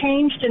has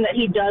changed and that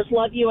he does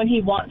love you and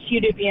he wants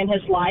you to be in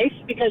his life,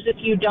 because if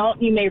you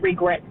don't, you may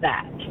regret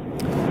that.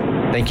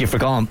 Thank you for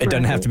calling. It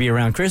doesn't have to be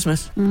around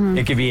Christmas. Mm-hmm.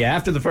 It could be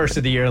after the first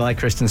of the year, like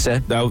Kristen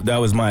said. That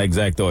was my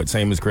exact thought,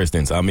 same as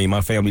Kristen's. I mean, my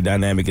family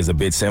dynamic is a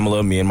bit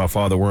similar. Me and my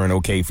father weren't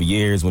okay for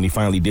years. When he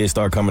finally did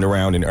start coming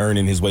around and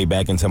earning his way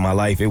back into my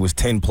life, it was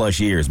 10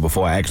 plus years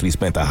before I actually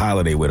spent a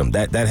holiday with him.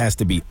 That has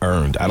to be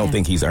earned. I don't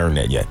think he's earned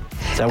that yet.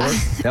 Does that work?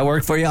 That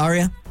work for you,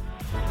 Aria?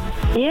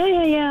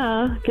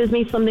 Yeah. Gives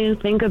me something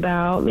to think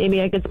about.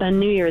 Maybe I could spend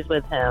New Year's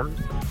with him.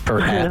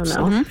 Perhaps. I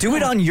don't know. Do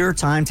it on your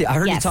time. I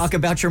heard you talk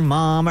about your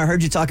mom. I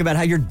heard you talk about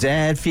how your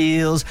dad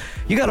feels.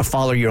 You got to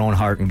follow your own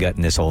heart and gut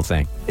in this whole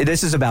thing.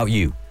 This is about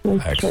you.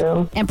 That's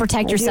true. And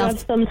protect yourself. You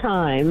have some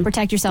time.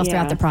 Protect yourself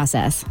throughout the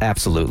process.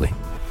 Absolutely.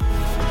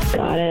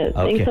 Got it.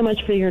 Okay. Thanks so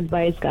much for your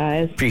advice,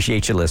 guys.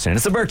 Appreciate you listening.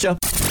 It's The Burt Show.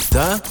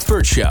 The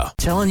Burt Show.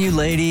 Telling you,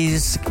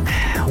 ladies,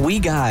 we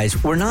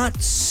guys, we're not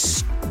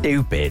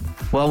stupid.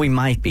 Well, we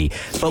might be,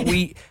 but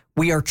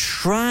we are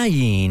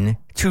trying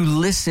to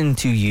listen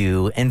to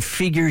you and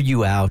figure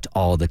you out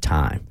all the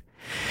time.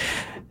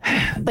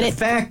 But the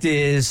fact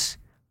is,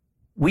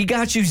 we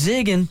got you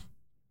zigging,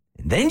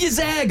 and then you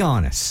zag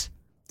on us.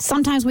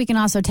 Sometimes we can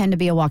also tend to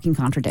be a walking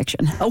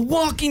contradiction. A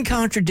walking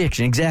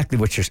contradiction. Exactly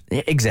what you're...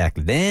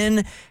 Exactly.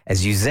 Then,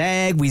 as you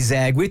zag, we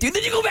zag with you.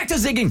 Then you go back to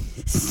zigging.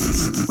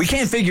 We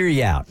can't figure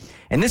you out.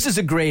 And this is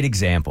a great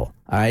example.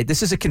 All right?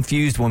 This is a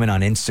confused woman on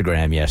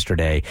Instagram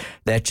yesterday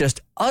that just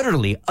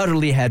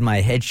utterly had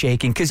my head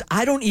shaking because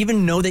I don't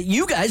even know that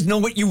you guys know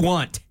what you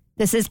want.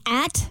 This is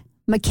at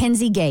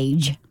Mackenzie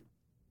Gage.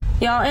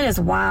 Y'all, it is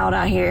wild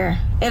out here.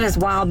 It is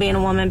wild being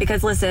a woman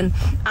because, listen,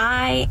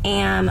 I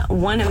am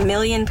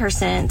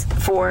 1,000,000%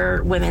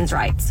 for women's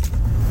rights.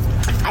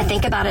 I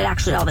think about it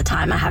actually all the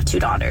time. I have 2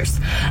 daughters.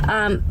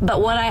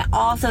 But what I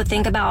also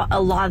think about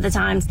a lot of the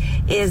times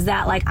is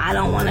that, like, I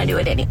don't want to do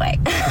it anyway.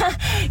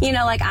 You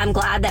know, like, I'm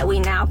glad that we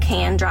now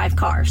can drive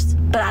cars,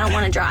 but I don't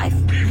want to drive.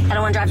 I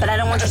don't want to drive, but I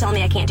don't want you to tell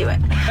me I can't do it.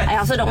 I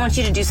also don't want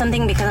you to do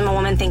something because I'm a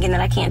woman thinking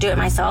that I can't do it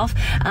myself.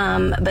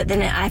 But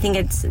then I think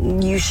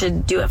you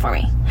should do it for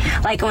me.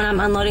 Like, when I'm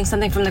unloading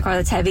something from the car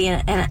that's heavy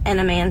and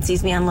a man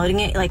sees me unloading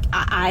it, like,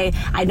 I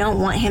don't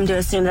want him to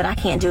assume that I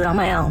can't do it on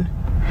my own.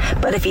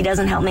 But if he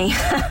doesn't help me,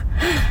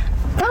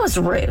 that was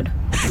rude.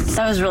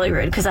 That was really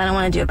rude because I don't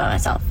want to do it by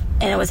myself.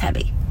 And it was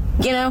heavy.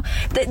 You know,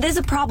 there's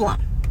a problem.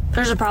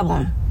 There's a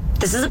problem.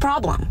 This is a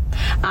problem.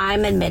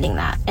 I'm admitting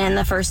that. And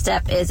the first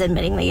step is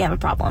admitting that you have a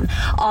problem.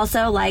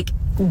 Also, like,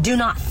 do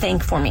not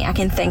think for me. I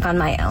can think on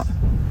my own.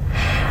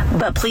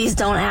 But please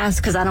don't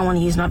ask because I don't want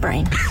to use my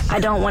brain. I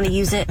don't want to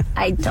use it.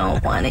 I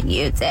don't want to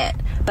use it.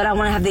 But I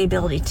want to have the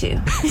ability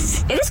to. It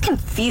is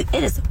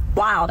It is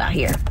wild out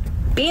here.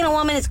 Being a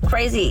woman is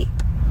crazy.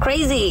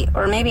 Crazy,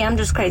 or maybe I'm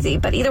just crazy,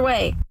 but either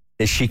way.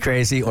 Is she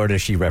crazy, or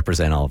does she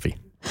represent all of you?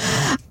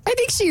 I I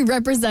think she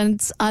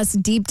represents us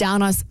deep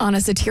down on a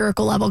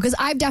satirical level, because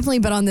I've definitely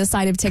been on this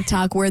side of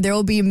TikTok where there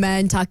will be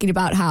men talking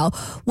about how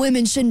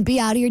women shouldn't be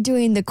out here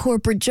doing the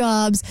corporate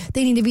jobs.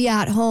 They need to be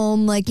at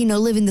home, like,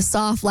 living the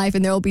soft life.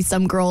 And there will be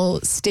some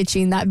girl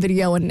stitching that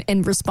video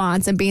in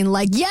response and being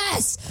like,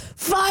 yes,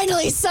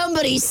 finally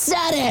somebody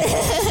said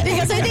it.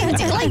 Because I think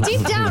like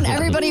deep down,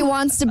 everybody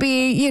wants to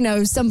be,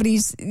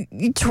 somebody's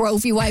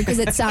trophy wife because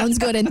it sounds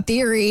good in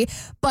theory.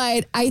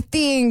 But I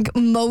think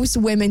most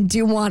women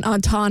do want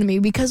autonomy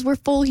because we're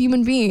full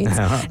human beings.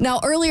 Now,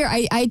 earlier,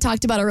 I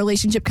talked about a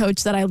relationship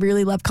coach that I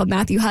really love called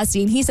Matthew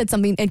Hussey, and he said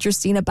something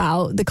interesting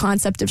about the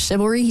concept of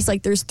chivalry. He's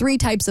like, there's 3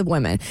 types of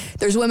women.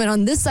 There's women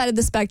on this side of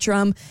the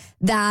spectrum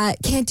that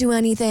can't do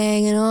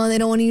anything, they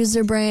don't want to use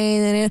their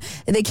brain,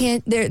 and they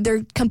can't,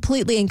 they're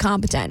completely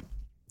incompetent.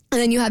 And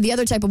then you have the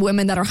other type of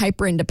women that are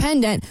hyper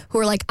independent who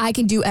are like, I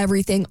can do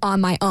everything on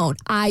my own.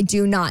 I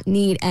do not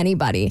need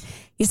anybody.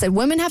 He said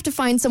women have to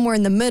find somewhere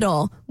in the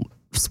middle,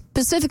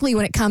 specifically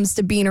when it comes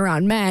to being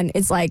around men.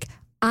 It's like,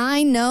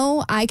 I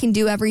know I can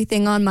do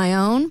everything on my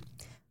own,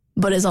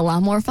 but it's a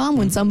lot more fun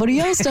when somebody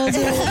else does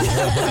it.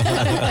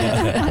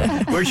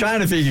 We're trying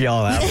to figure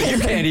y'all out, but you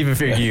can't even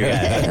figure you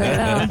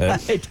out.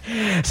 Right.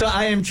 So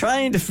I am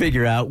trying to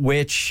figure out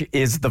which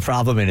is the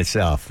problem in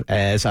itself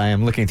as I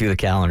am looking through the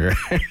calendar.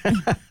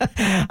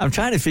 I'm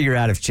trying to figure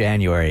out if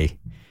January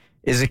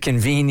is a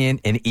convenient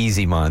and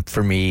easy month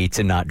for me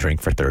to not drink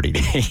for 30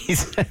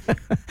 days.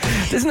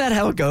 Isn't that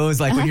how it goes?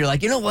 Like when you're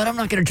like, you know what, I'm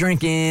not going to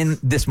drink in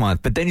this month.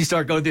 But then you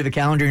start going through the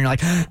calendar and you're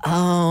like,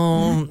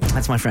 oh,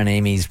 that's my friend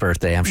Amy's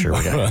birthday. I'm sure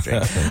we're going to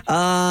drink.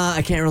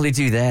 I can't really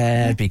do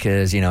that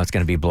because, it's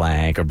going to be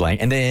blank or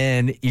blank. And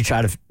then you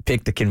try to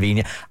pick the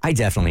convenient. I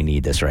definitely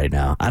need this right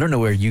now. I don't know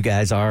where you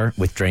guys are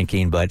with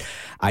drinking, but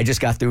I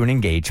just got through an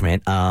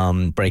engagement,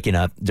 breaking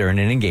up during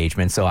an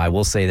engagement. So I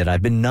will say that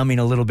I've been numbing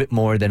a little bit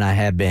more than I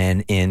have been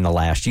in the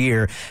last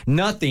year.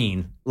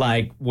 Nothing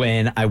like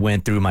when I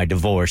went through my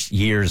divorce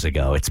years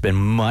ago. It's been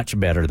much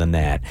better than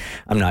that.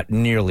 I'm not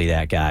nearly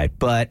that guy,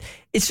 but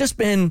it's just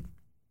been,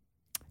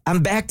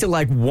 I'm back to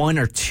like 1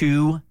 or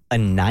 2 a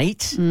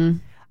night.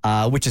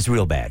 Which is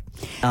real bad.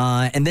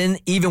 And then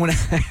even when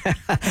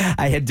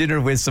I had dinner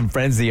with some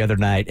friends the other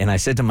night, and I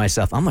said to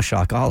myself, I'm going to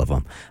shock all of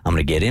them. I'm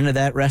going to get into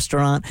that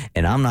restaurant,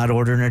 and I'm not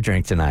ordering a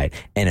drink tonight.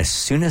 And as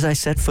soon as I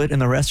set foot in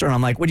the restaurant,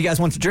 I'm like, what do you guys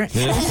want to drink?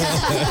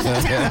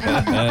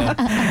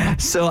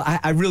 So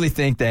I really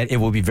think that it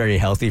will be very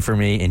healthy for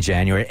me in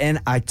January. And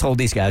I told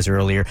these guys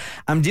earlier,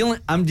 I'm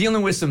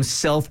dealing with some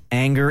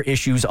self-anger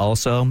issues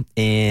also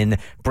in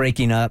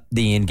breaking up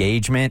the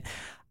engagement.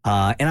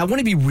 And I want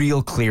to be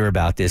real clear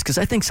about this because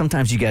I think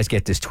sometimes you guys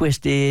get this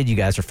twisted. You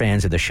guys are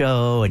fans of the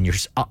show and you're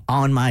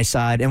on my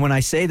side. And when I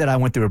say that I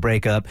went through a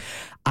breakup,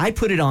 I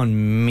put it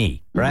on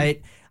me,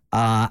 right?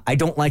 I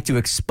don't like to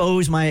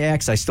expose my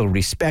ex. I still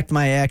respect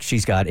my ex.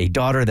 She's got a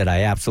daughter that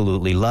I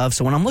absolutely love.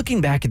 So when I'm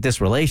looking back at this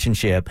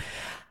relationship,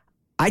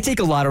 I take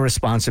a lot of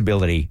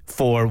responsibility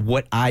for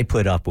what I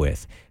put up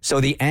with.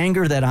 So the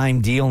anger that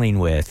I'm dealing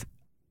with,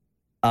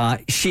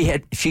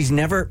 she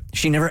never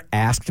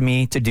asked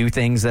me to do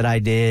things that I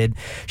did.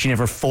 She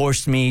never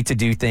forced me to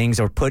do things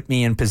or put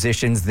me in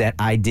positions that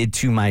I did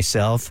to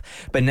myself.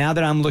 But now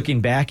that I'm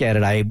looking back at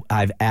it,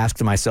 I've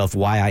asked myself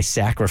why I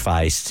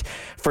sacrificed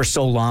for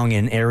so long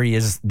in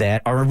areas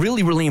that are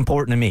really, really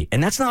important to me.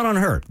 And that's not on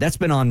her. That's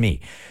been on me.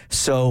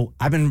 So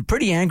I've been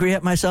pretty angry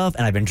at myself,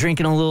 and I've been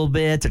drinking a little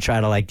bit to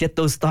try to get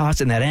those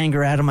thoughts and that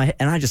anger out of my head.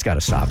 And I just got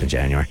to stop in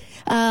January.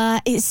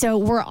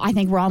 So I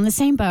think we're all in the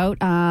same boat.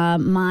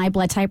 My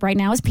blood type right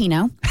now is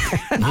Pinot.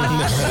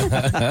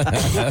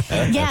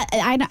 Yeah,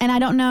 I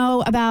don't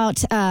know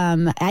about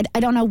I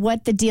don't know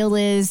what the deal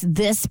is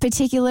this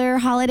particular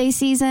holiday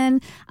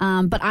season,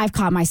 but I've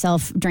caught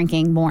myself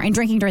drinking more and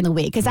drinking during the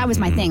week because that was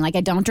my thing. Like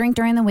I don't drink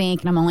during the week,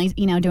 and I'm only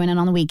doing it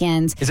on the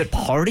weekends. Is it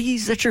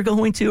parties that you're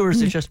going to, or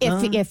is it just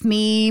if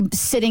me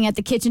sitting at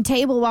the kitchen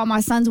table while my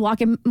son's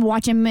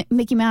watching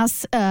Mickey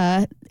Mouse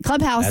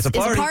Clubhouse is a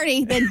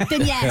party, then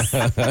yes.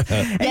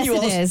 Yes,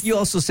 it is. You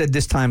also said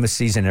this time of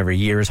season every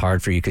year is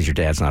hard for you because your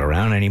dad's not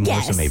around anymore,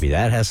 yes. So maybe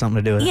that has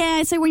something to do with it.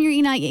 Yeah, so when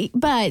you're,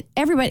 but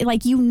everybody,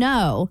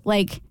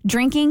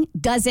 drinking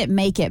doesn't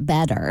make it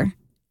better.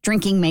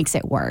 Drinking makes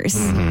it worse.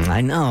 Mm-hmm. I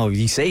know,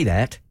 you say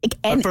that,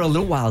 but for a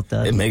little while it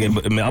does.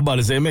 I'm about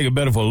to say it make it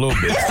better for a little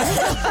bit.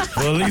 For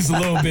at least a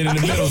little bit in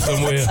the middle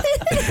somewhere.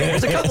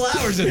 There's a couple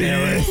hours in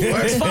there.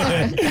 It's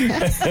fine.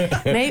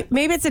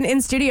 Maybe it's an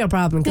in-studio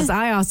problem because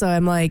I also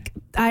am I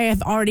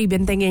have already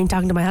been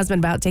talking to my husband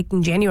about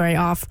taking January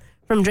off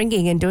from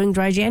drinking and doing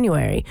dry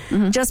January,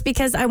 just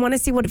because I want to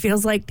see what it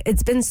feels like.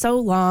 It's been so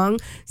long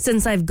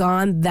since I've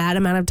gone that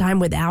amount of time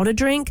without a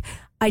drink.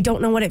 I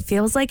don't know what it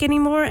feels like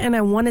anymore, and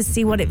I want to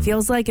see what it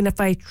feels like and if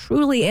I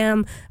truly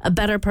am a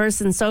better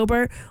person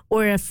sober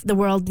or if the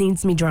world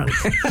needs me drunk.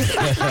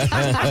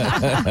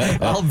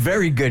 All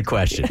very good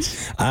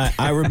questions.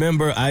 I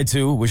remember I,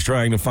 too, was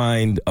trying to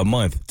find a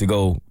month to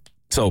go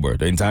sober,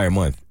 the entire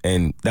month,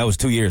 and that was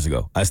 2 years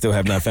ago. I still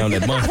have not found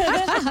that month.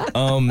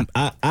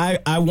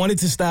 I wanted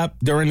to stop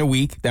during the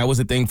week. That was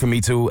a thing for me,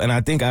 too, and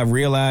I think I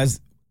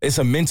realized it's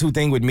a mental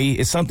thing with me.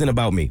 It's something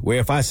about me where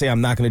if I say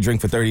I'm not going to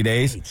drink for 30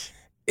 days,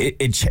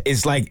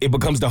 it's like it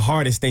becomes the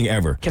hardest thing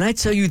ever. Can I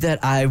tell you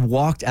that I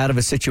walked out of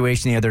a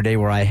situation the other day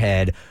where I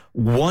had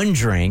one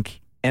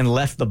drink and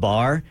left the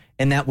bar,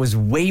 and that was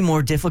way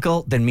more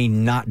difficult than me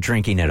not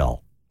drinking at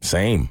all.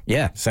 Same.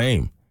 Yeah.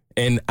 Same.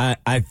 And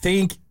I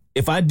think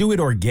if I do it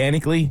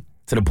organically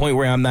to the point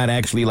where I'm not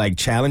actually like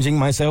challenging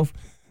myself,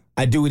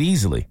 I do it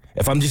easily.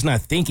 If I'm just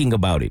not thinking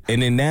about it.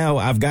 And then now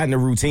I've gotten a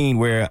routine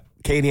where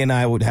Katie and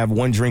I would have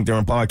one drink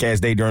during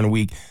podcast day during the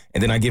week,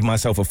 and then I give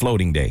myself a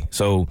floating day.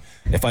 So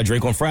if I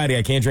drink on Friday,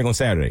 I can't drink on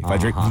Saturday. If I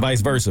drink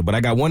vice versa. But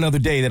I got one other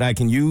day that I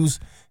can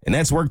use, and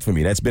that's worked for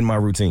me. That's been my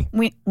routine.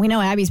 We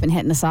know Abby's been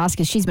hitting the sauce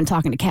because she's been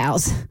talking to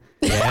cows.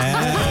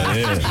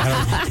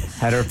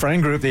 Had her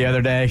friend group the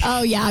other day.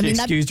 Oh, yeah. I She mean,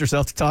 excused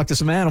herself to talk to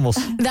some animals.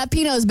 That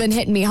Pinot has been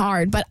hitting me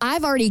hard, but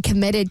I've already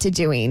committed to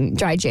doing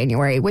dry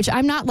January, which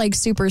I'm not like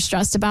super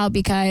stressed about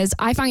because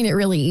I find it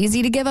really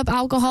easy to give up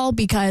alcohol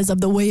because of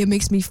the way it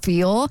makes me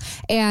feel.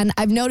 And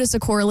I've noticed a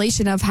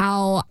correlation of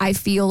how I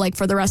feel like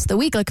for the rest of the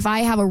week. Like if I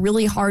have a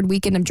really hard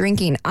weekend of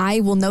drinking, I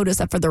will notice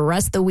that for the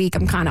rest of the week,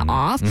 I'm kind of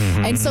off.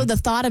 Mm-hmm. And so the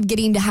thought of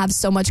getting to have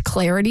so much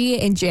clarity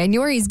in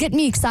January is getting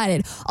me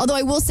excited. Although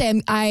I will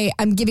say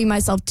I'm giving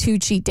myself 2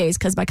 cheat days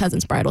because my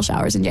cousin's bridal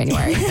shower's in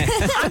January.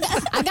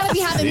 I gotta be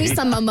having me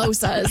some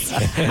mimosas. All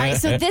right,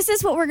 so this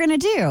is what we're gonna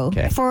do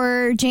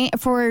for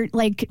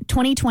like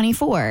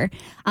 2024.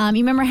 You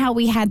remember how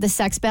we had the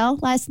sex bell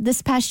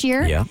this past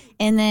year? Yeah.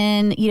 And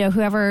then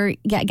whoever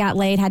got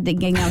laid had to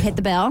hit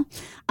the bell.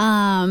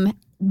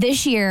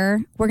 This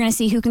year, we're going to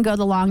see who can go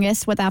the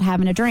longest without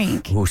having a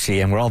drink. Oh,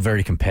 see, and we're all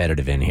very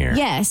competitive in here.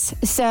 Yes.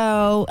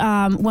 So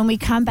when we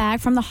come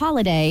back from the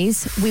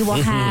holidays, we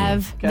will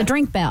have the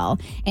drink bell.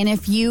 And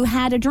if you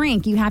had a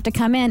drink, you have to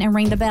come in and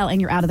ring the bell, and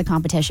you're out of the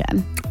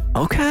competition.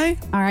 Okay.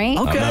 All right.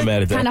 Okay. I'm not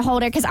mad at that. Kind of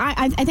hold it because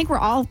I think we're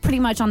all pretty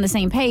much on the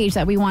same page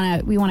that we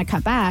want to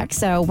cut back.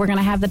 So we're going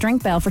to have the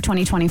drink bell for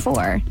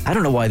 2024. I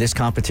don't know why this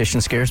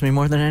competition scares me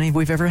more than any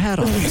we've ever had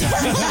on.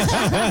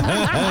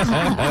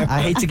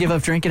 I hate to give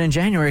up drinking in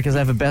January because I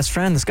have a best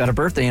friend that's got a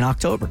birthday in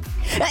October.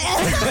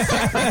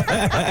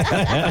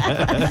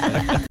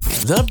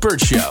 The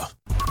Burt Show.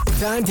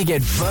 Time to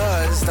get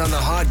buzzed on the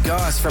hot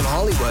goss from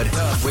Hollywood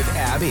with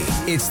Abby.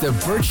 It's the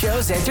Burt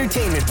Show's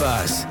entertainment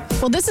buzz.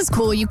 Well, this is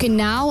cool. You can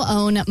now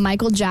own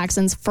Michael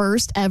Jackson's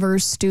first ever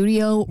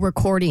studio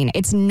recording.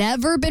 It's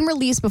never been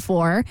released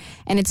before,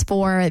 and it's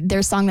for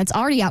their song that's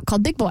already out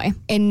called Big Boy.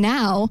 And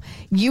now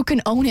you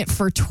can own it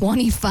for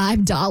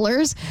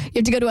 $25. You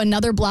have to go to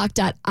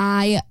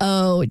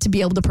anotherblock.io to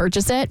be able to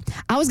purchase it.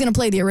 I was going to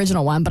play the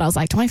original one, but I was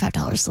like,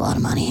 $25 is a lot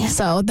of money.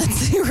 So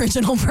that's the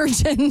original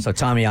version. So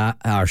Tommy,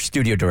 our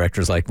studio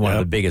director, is like one of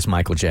the biggest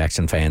Michael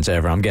Jackson fans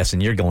ever. I'm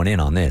guessing you're going in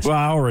on this. Well,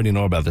 I already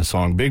know about this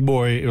song. Big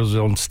Boy, it was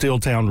on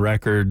Steeltown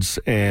Records,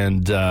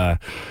 and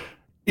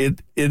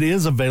it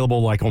is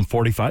available like on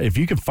 45. If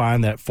you can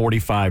find that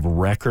 45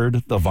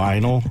 record, the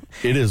vinyl,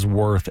 it is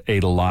worth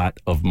a lot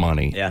of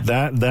money. Yeah.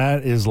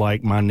 That is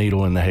like my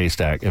needle in the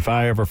haystack. If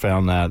I ever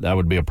found that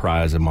would be a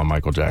prize in my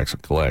Michael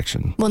Jackson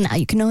collection. Well, now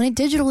you can own it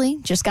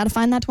digitally. Just got to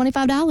find that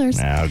 $25.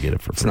 Nah, I'll get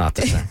it for free. It's not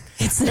the same.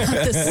 It's not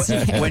the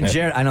same. When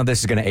Jared, I know this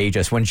is going to age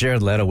us. When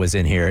Jared Leto was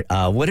in here,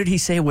 what did he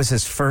say was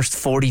his first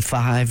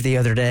 45 the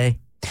other day?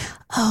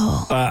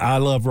 Oh, I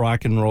love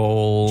rock and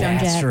roll.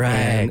 That's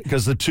right.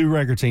 Because the 2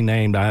 records he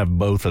named, I have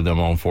both of them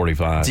on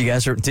 45.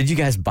 Did you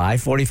guys buy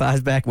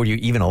 45s back? Were you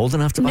even old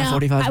enough to buy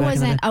 45s back? I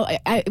wasn't.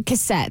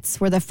 Cassettes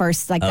were the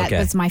first. Like that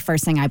was my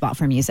first thing I bought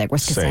for music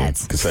was cassettes.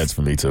 Same. Cassettes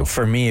for me too.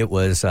 For me, it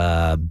was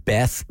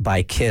Beth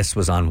by Kiss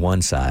was on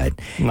one side.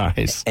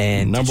 Nice.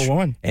 And number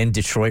one. And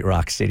Detroit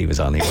Rock City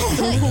was on the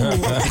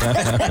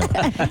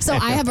other. So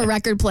I have a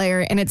record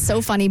player, and it's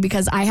so funny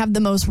because I have the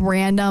most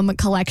random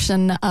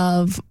collection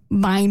of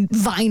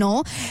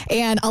vinyl,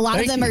 and a lot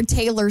of them are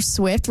Taylor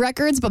Swift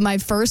records, but my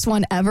first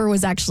one ever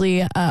was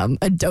actually a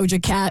Doja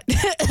Cat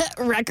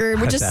record,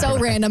 which is so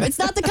random. It's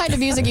not the kind of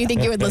music you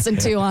think you would listen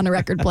to on a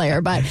record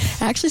player, but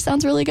it actually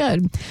sounds really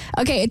good.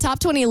 Okay, a top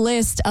 20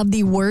 list of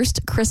the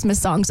worst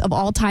Christmas songs of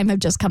all time have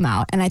just come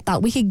out, and I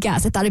thought we could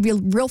guess. I thought it'd be a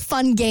real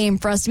fun game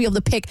for us to be able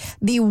to pick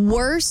the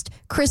worst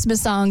Christmas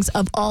songs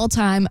of all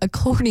time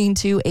according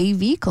to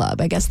AV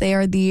Club. I guess they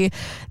are the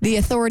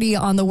authority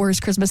on the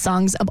worst Christmas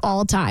songs of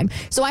all time.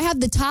 So I have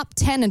the top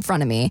 10 in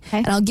front of me,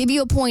 and I'll give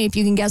you a point if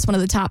you can guess one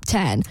of the top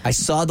 10. I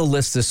saw the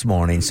list this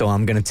morning, so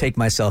I'm going to take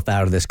myself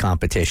out of this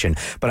competition,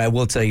 but I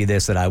will tell you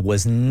this, that I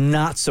was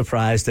not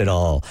surprised at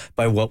all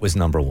by what was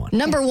number one.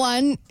 Number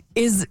one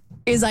is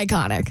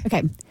iconic.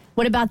 Okay.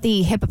 What about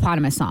the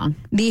hippopotamus song?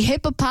 The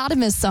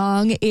hippopotamus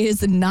song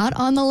is not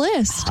on the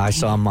list. I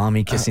saw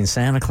Mommy Kissing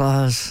Santa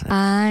Claus.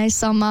 I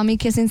saw Mommy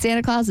Kissing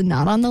Santa Claus,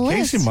 not on the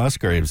list. Casey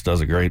Musgraves does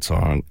a great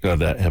song, a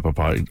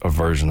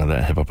version of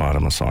that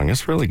hippopotamus song.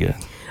 It's really good.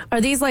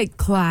 Are these like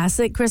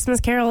classic Christmas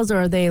carols,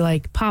 or are they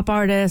like pop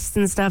artists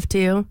and stuff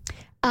too?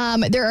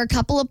 There are a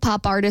couple of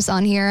pop artists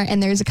on here,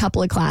 and there's a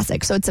couple of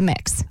classics, so it's a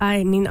mix.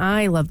 I mean,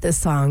 I love this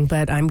song,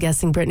 but I'm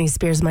guessing Britney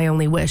Spears' "My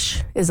Only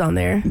Wish" is on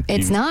there.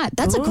 It's not.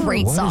 That's a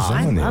great song.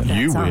 I love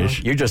that song.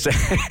 Wish. You're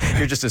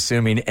just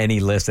assuming any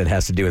list that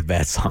has to do with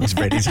bad songs,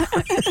 Britney's on.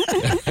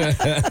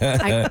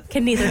 I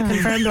can neither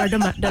confirm nor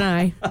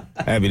deny.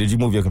 Abby, did you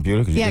move your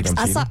computer? 'Cause you Yeah, think I'm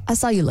 'cause cheating? I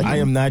saw you looking. I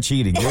am not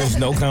cheating. There's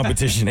no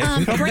competition.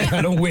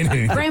 I don't win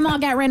anything. Grandma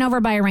got ran over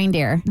by a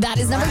reindeer. That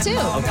is number 2.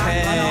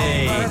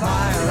 Hey.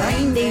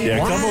 Yeah,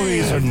 a couple of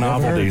these are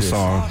novelty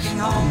songs.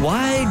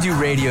 Why do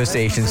radio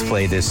stations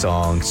play this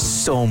song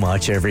so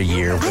much every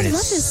year when it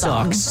love this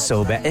song. sucks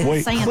so bad?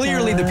 Wait.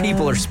 Clearly the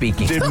people are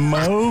speaking. Did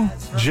Mo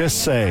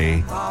just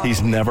say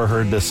he's never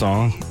heard this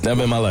song?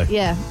 Never in my life.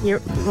 Yeah, You're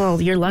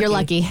lucky. you're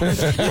lucky.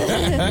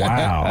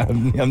 Wow.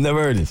 I've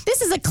never heard this.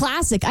 This is a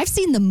classic. I've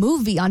seen the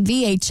movie on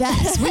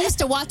VHS. We used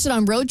to watch it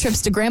on road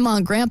trips to Grandma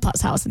and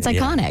Grandpa's house. It's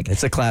iconic.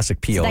 It's a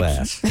classic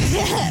POS.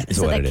 is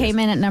So what that it came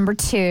is. in at number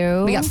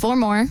 2. We got 4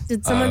 more.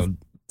 Did someone?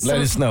 Let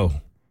us know.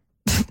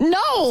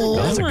 No.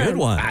 That's a good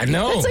one. I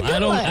know. That's a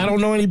good one. I don't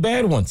know any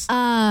bad ones.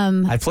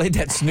 I played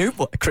that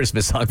Snoop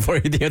Christmas song for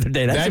you the other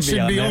day. That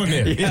should be on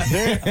there.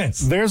 Yeah.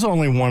 There's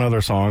only one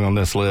other song on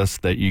this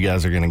list that you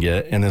guys are going to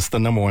get, and it's the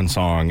number 1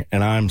 song.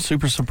 And I'm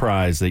super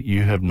surprised that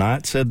you have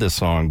not said this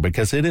song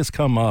because it has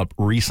come up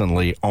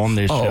recently on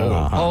this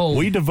show.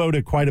 We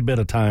devoted quite a bit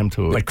of time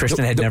to it. But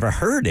Kristen had never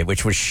heard it,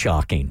 which was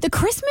shocking. The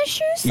Christmas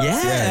shoes song?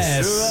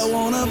 Yes.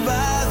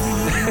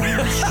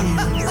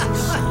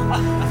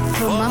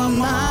 For my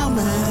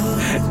mama.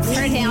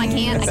 Turn it down. I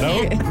can't.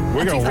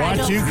 We're going to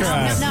watch you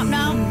cry. No.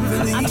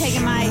 I'm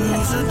taking my.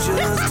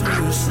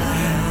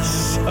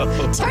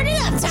 Turn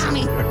it up,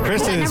 Tommy.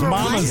 Kristen, his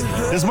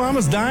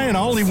mama's dying.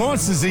 All he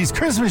wants is these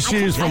Christmas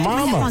shoes for I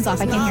Mama. headphones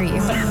off. I can't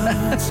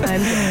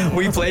hear you.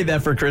 We played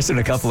that for Kristen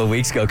a couple of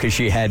weeks ago because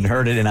she hadn't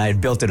heard it, and I had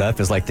built it up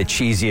as like the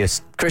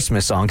cheesiest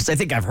Christmas song because I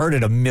think I've heard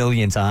it a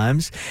million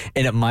times,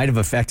 and it might have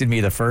affected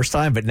me the first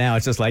time, but now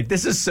it's just like,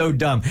 this is so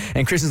dumb.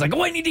 And Kristen's like,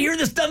 oh, I need to hear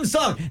this dumb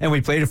song. And we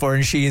played it for her,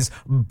 and she is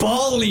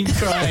bawling,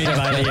 crying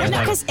by the end. No,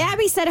 because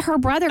Abby said her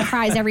brother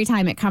cries every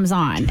time it comes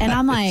on. And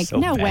I'm like, So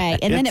no bad. way.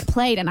 And then it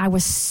played, and I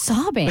was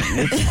sobbing.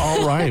 It's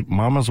all right.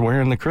 Mama's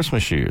wearing the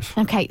Christmas shoes.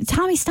 Okay,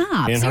 Tommy,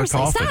 stop. In her Seriously,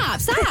 coffin.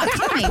 stop.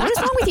 Tommy, what is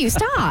wrong with you?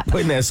 Stop.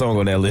 Putting that song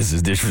on that list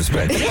is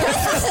disrespectful.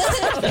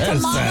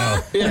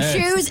 Mama,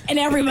 shoes, and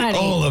everybody.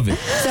 All of it.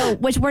 So,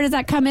 where does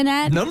that come in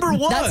at? Number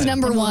 1. That's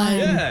number 1.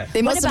 Yeah.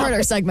 They must have heard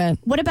our segment.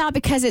 What about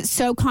because it's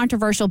so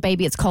controversial,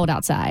 Baby, It's Cold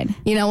Outside?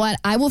 You know what?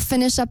 I will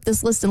finish up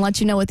this list and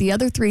let you know what the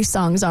other 3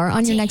 songs are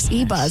on your next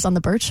E-Buzz on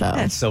The Burt Show.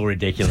 That's so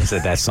ridiculous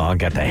that song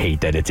got the hate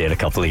that it did a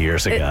couple of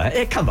years ago.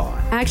 Come on.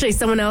 Actually,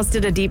 someone else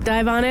did a deep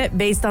dive on it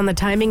based on the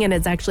timing, and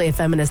it's actually a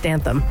feminist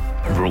anthem.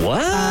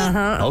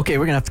 What? Okay,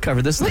 we're going to have to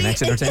cover this in the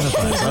next entertainment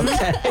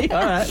class. Okay,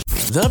 all right.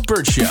 The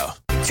Burt Show.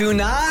 To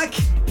knock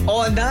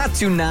or not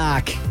to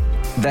knock?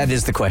 That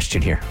is the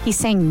question here. He's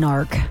saying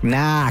narc.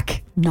 Knock.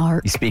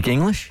 Narc. You speak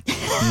English?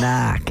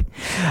 Knock.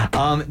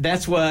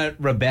 That's what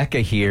Rebecca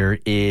here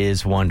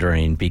is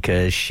wondering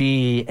because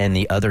she and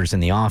the others in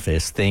the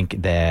office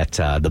think that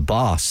the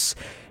boss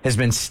has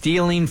been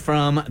stealing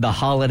from the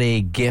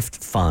holiday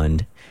gift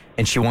fund,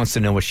 and she wants to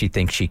know what she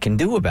thinks she can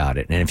do about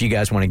it. And if you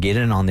guys want to get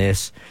in on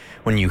this,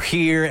 when you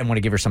hear and want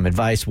to give her some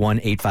advice,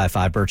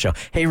 1-855-BURT-SHOW.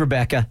 Hey,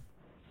 Rebecca.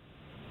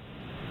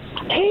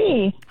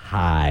 Hey.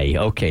 Hi.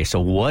 Okay, so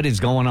what is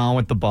going on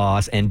with the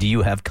boss, and do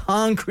you have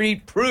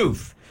concrete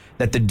proof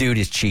that the dude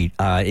is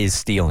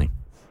stealing?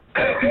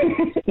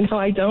 No,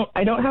 I don't.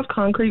 I don't have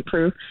concrete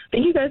proof.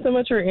 Thank you guys so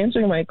much for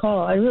answering my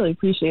call. I really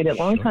appreciate it.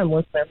 Long time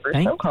listener, first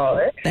time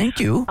caller. Thank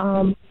you.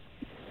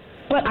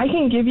 But I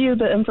can give you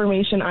the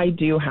information I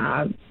do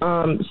have.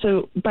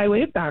 So by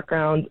way of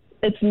background,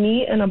 it's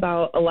me and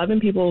about 11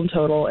 people in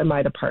total in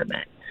my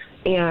department.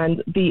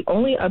 And the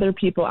only other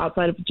people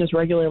outside of just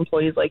regular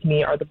employees like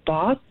me are the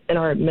boss and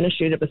our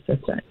administrative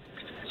assistant.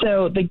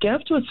 So the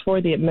gift was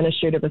for the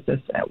administrative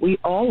assistant. We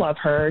all love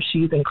her.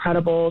 She's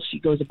incredible. She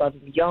goes above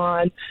and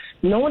beyond.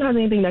 No one has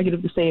anything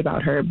negative to say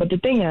about her. But the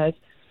thing is,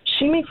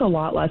 she makes a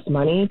lot less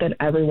money than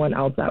everyone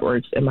else that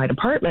works in my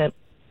department.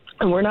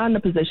 And we're not in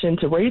a position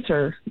to raise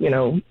her,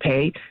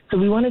 pay. So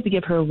we wanted to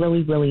give her a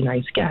really, really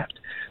nice gift.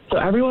 So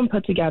everyone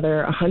put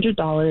together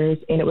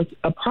 $100, and it was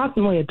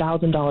approximately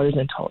 $1,000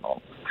 in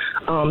total.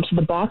 So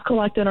the boss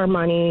collected our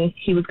money.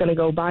 He was going to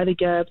go buy the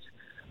gift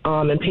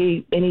and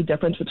pay any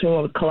difference between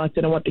what was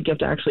collected and what the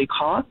gift actually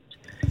cost.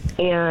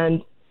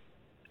 And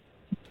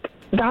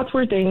that's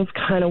where things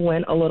kind of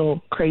went a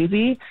little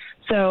crazy.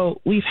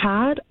 So we've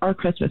had our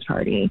Christmas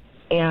party,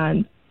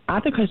 and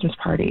at the Christmas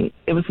party,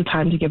 it was the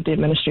time to give the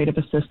administrative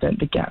assistant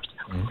the gift.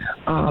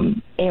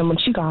 And when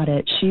she got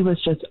it, she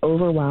was just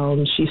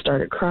overwhelmed. She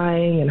started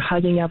crying and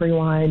hugging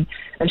everyone,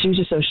 and she was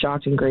just so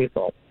shocked and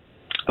grateful.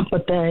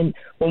 But then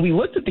when we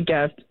looked at the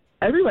gift,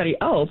 everybody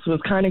else was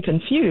kind of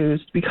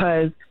confused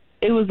because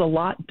it was a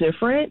lot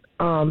different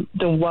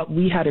than what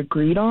we had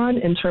agreed on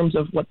in terms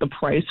of what the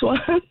price was.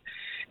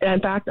 And in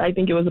fact, I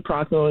think it was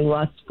approximately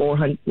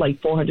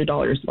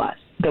 $400 less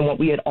than what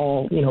we had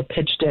all,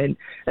 pitched in.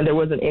 And there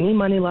wasn't any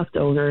money left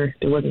over.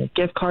 There wasn't a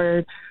gift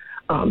card.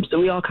 So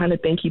we all kind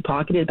of think he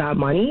pocketed that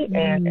money,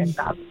 and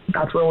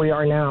that's where we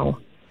are now.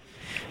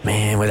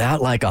 Man,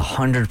 without like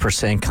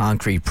 100%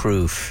 concrete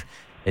proof,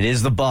 it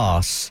is the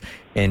boss.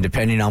 And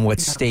depending on what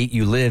state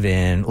you live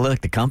in,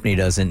 look, the company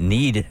doesn't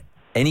need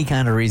any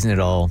kind of reason at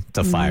all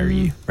to fire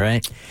you,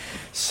 right?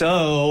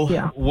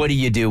 So what do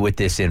you do with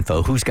this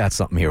info? Who's got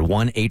something here?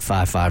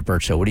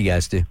 1-855-BERT Show. What do you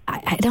guys do?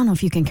 I don't know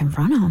if you can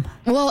confront him.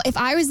 Well, if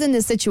I was in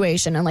this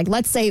situation and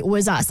let's say it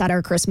was us at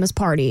our Christmas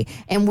party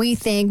and we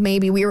think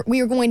maybe we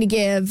were going to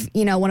give,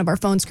 one of our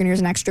phone screeners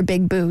an extra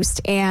big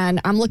boost,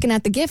 and I'm looking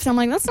at the gift and I'm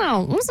like, that's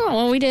not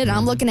what we did. And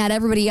I'm looking at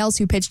everybody else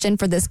who pitched in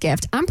for this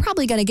gift. I'm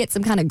probably going to get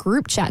some kind of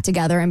group chat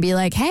together and be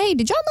like, hey,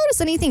 did y'all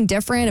notice anything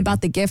different about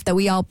the gift that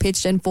we all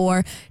pitched in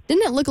for?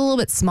 Didn't it look a little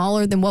bit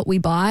smaller than what we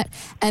bought?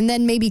 And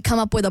then maybe come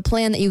up with a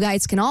plan that you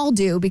guys can all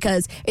do,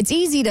 because it's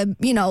easy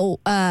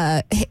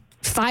to,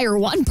 fire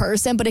one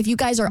person, but if you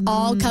guys are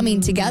all coming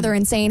together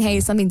and saying,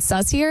 hey, something's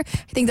sus here,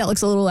 I think that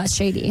looks a little less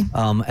shady.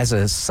 As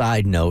a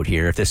side note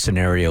here, if this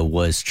scenario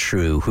was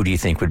true, who do you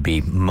think would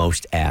be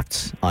most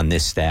apt on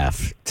this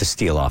staff to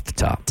steal off the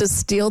top? To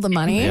steal the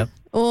money? Yep.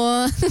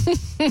 Well,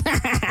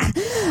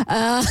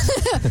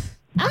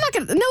 I'm not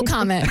going to, no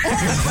comment.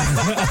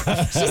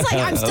 She's like,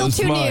 I'm still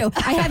too new.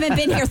 I haven't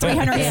been here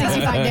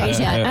 365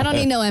 days yet. I don't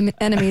need no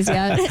enemies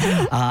yet.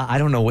 I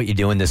don't know what you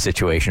do in this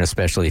situation,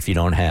 especially if you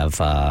don't have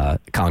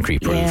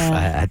concrete proof.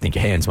 I think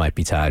your hands might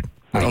be tied.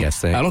 I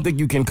don't think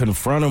you can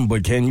confront him,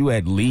 but can you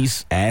at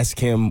least ask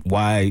him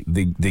why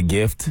the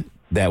gift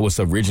that was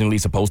originally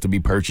supposed to be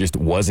purchased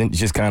wasn't,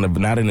 just kind of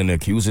not in an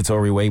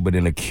accusatory way, but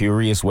in a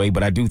curious way?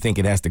 But I do think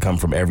it has to come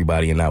from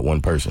everybody and not one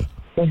person.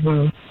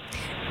 Mm-hmm.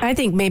 I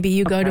think maybe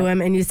you go to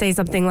him and you say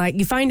something like,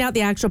 you find out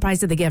the actual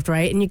price of the gift,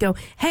 right? And you go,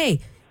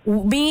 hey,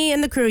 me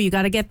and the crew, you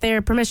got to get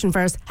their permission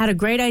first, had a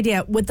great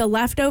idea. With the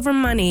leftover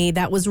money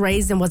that was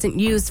raised and wasn't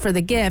used for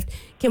the gift,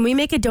 can we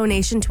make a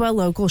donation to a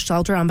local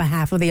shelter on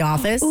behalf of the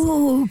office?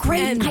 Ooh,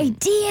 great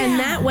idea. And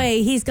that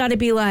way he's got to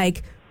be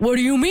like, what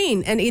do you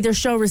mean? And either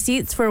show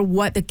receipts for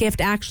what the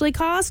gift actually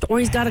cost, or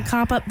he's got to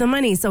cop up the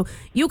money. So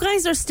you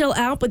guys are still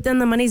out, but then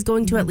the money's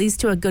going to at least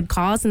to a good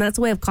cause, and that's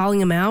a way of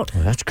calling him out.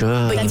 Well, that's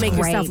good. But you make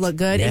yourself look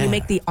good, and you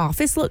make the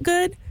office look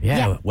good.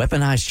 Yeah.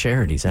 Weaponized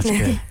charities. That's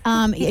good.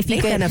 If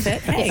you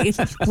benefit, hey.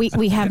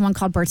 we have one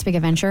called Bert's Big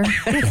Adventure.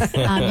 You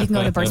can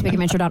go to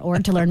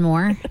bertsbigadventure.org to learn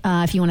more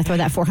if you want to throw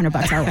that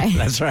 $400 our way.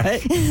 That's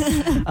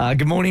right.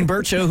 Good morning,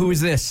 Bert Show. Who is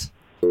this?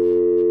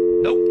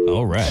 Nope.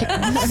 All right.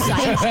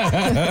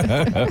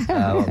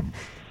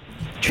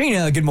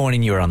 Trina, good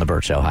morning. You are on the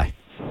Bert Show. Hi.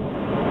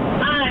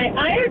 Hi.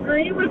 I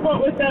agree with what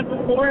was said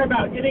before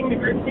about getting the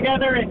group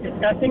together and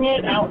discussing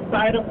it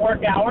outside of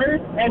work hours,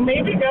 and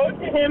maybe go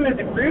to him as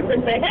a group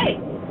and say, hey,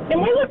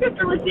 can we look at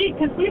the receipt?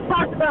 Because we've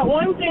talked about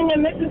one thing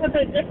and this is a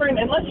bit different,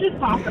 and let's just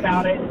talk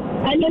about it.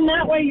 And then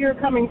that way you're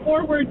coming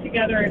forward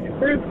together as a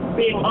group,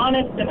 being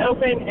honest and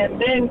open,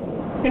 and then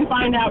can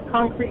find out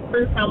concrete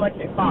proof how much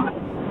it costs.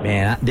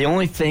 Man, the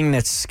only thing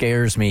that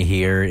scares me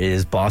here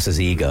is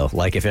boss's ego.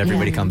 Like if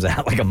everybody comes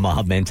out like a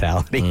mob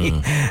mentality,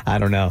 I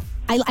don't know.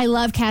 I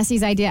love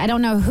Cassie's idea. I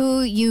don't know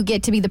who you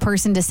get to be the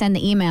person to send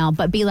the email,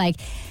 but be like,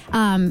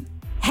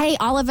 hey,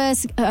 all of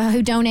us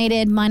who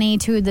donated money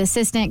to the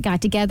assistant got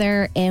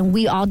together and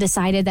we all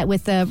decided that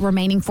with the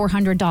remaining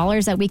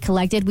 $400 that we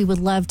collected, we would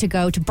love to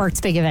go to Bert's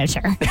Big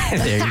Adventure.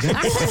 There you go.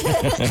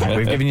 Right,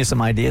 we've given you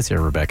some ideas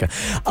here, Rebecca.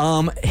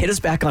 Hit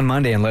us back on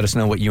Monday and let us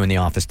know what you and the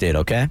office did,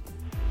 okay?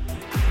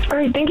 All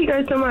right. Thank you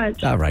guys so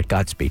much. All right.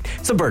 Godspeed.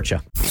 It's the Bert Show.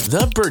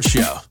 The Bert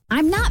Show.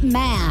 I'm not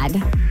mad.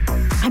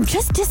 I'm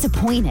just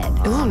disappointed.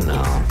 Oh,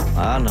 no.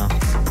 Oh, no.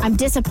 I'm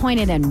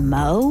disappointed in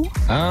Mo.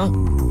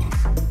 Oh.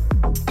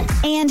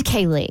 And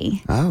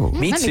Kaylee. Oh.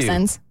 Me that too. Makes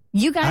sense.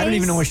 You guys. I don't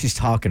even know what she's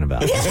talking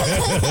about.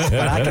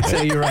 But I can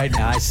tell you right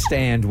now, I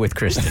stand with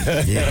Kristen.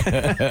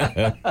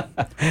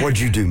 What'd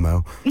you do,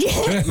 Mo?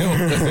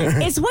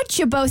 It's what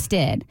you both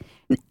did.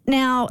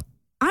 Now,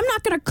 I'm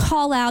not going to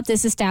call out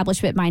this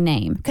establishment by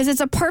name because it's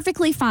a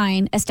perfectly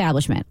fine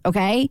establishment,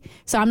 okay?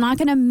 So I'm not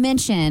going to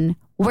mention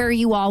where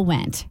you all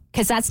went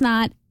because that's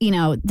not,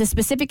 the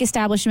specific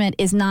establishment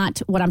is not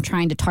what I'm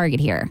trying to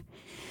target here.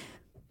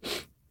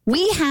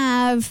 We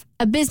have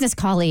a business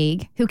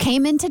colleague who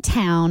came into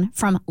town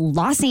from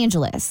Los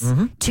Angeles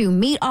to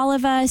meet all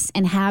of us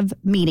and have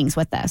meetings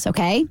with us,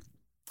 okay?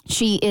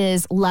 She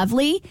is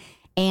lovely.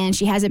 And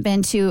she hasn't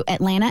been to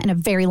Atlanta in a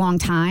very long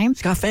time.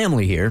 She's got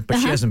family here, but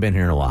she hasn't been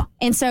here in a while.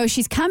 And so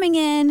she's coming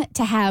in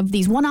to have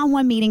these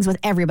one-on-one meetings with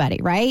everybody,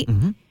 right?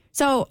 Mm-hmm.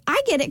 So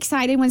I get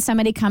excited when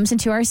somebody comes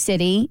into our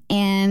city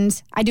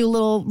and I do a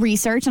little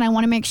research and I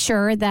want to make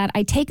sure that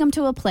I take them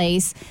to a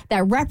place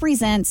that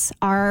represents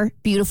our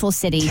beautiful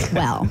city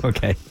well.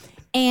 Okay.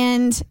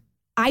 And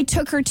I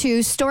took her to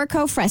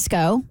Storco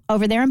Fresco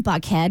over there in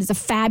Buckhead. It's a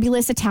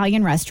fabulous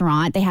Italian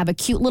restaurant. They have a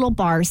cute little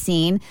bar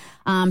scene.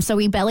 So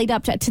we bellied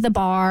up to the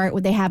bar.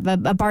 They have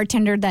a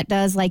bartender that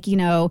does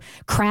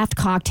craft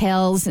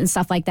cocktails and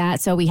stuff like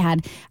that. So we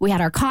had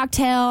our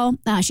cocktail.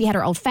 She had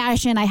her old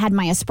fashioned. I had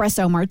my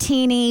espresso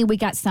martini. We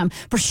got some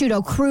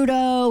prosciutto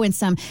crudo and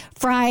some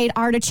fried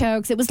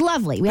artichokes. It was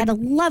lovely. We had a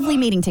lovely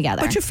meeting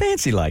together. But you're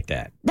fancy like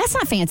that. That's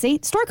not fancy.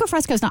 Storco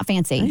Fresco's not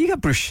fancy. You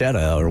got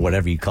bruschetta or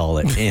whatever you call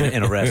it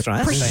in a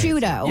restaurant.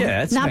 Prosciutto. Yeah,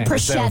 that's not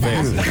fancy.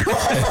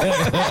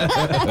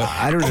 prosciutto.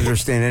 I don't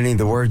understand any of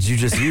the words you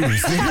just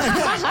used.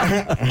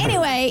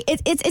 Anyway,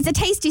 it's a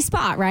tasty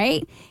spot,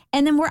 right?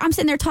 And then I'm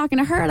sitting there talking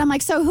to her, and I'm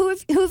like, so who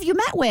have you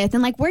met with?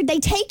 And like, where'd they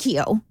take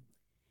you?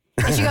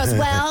 And she goes,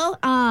 well,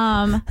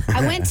 I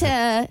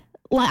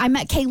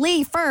met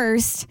Kaylee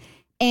first,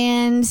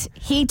 and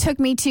he took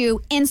me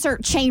to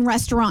insert chain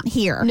restaurant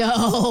here.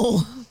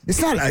 No. It's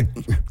not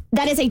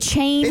that is a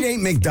chain. It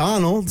ain't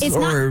McDonald's. It's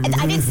not.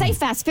 I didn't say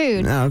fast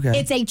food. Oh, okay.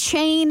 It's a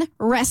chain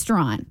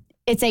restaurant.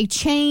 It's a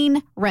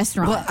chain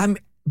restaurant. Well,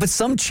 but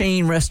some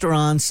chain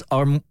restaurants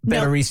are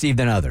better received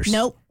than others.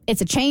 Nope.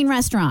 It's a chain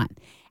restaurant.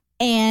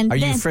 And are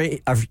you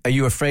afraid? Are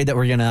you afraid that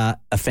we're going to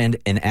offend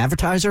an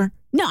advertiser?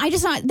 No,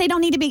 they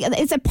don't need to be.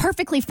 It's a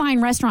perfectly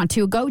fine restaurant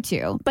to go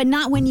to, but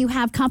not when you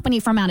have company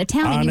from out of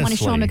town and you want to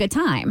show them a good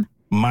time.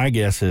 My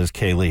guess is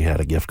Kaylee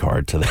had a gift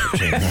card to that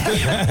chain.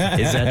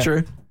 Is that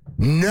true?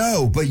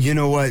 No, but you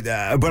know what?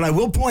 But I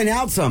will point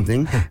out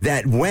something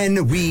that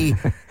when we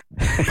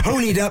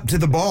ponied up to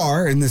the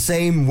bar in the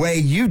same way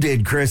you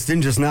did,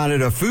 Kristen, just not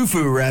at a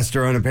foo-foo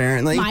restaurant,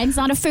 apparently. Mine's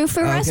not a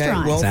foo-foo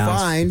restaurant. Well,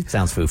 fine.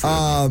 Sounds foo-foo.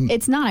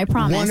 It's not, I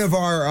promise. One of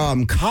our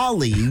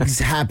colleagues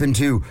happened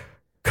to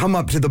come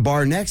up to the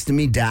bar next to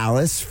me,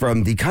 Dallas,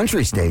 from the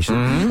country station.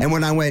 Mm-hmm. And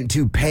when I went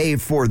to pay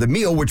for the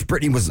meal, which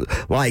Brittany was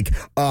like,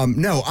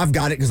 no, I've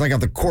got it because I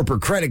got the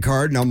corporate credit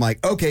card. And I'm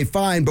like, okay,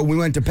 fine. But we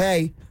went to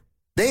pay.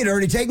 They had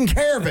already taken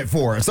care of it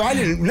for us. So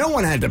no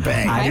one had to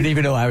pay. I didn't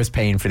even know I was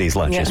paying for these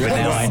lunches, but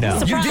now I know.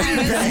 You didn't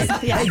pay.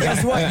 Hey,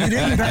 guess what? You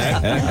didn't pay.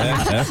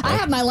 I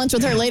have my lunch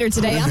with her later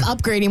today. I'm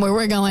upgrading where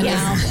we're going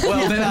now.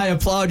 Well, then I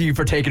applaud you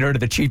for taking her to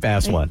the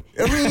cheap-ass one.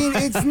 I mean,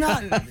 it's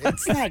not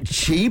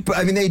cheap.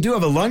 I mean, they do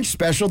have a lunch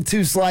special,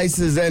 2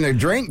 slices and a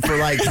drink for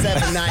like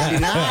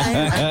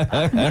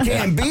 $7.99.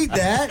 Can't beat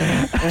that.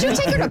 Did you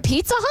take her to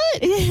Pizza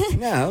Hut?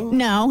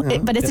 No,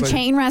 but it's a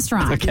chain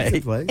restaurant.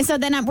 Okay. And so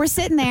then we're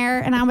sitting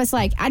there, and I was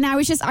like, and I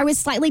was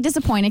slightly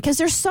disappointed because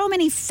there's so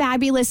many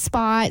fabulous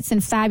spots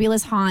and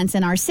fabulous haunts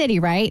in our city,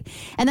 right?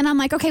 And then I'm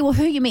like, okay, well,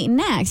 who are you meeting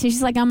next? And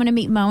she's like, I'm going to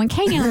meet Mo and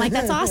Katie. And I'm like,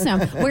 that's awesome.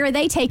 Where are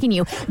they taking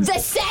you? The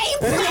same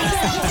place.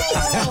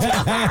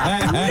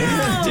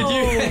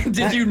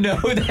 Did you know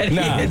that he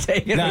had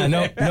taken her?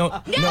 No.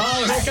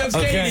 Here comes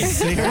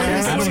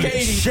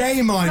Katie.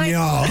 Shame on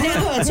y'all.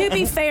 Now, to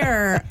be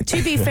fair,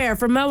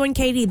 for Mo and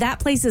Katie, that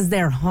place is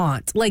their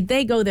haunt. Like,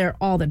 they go there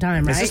all the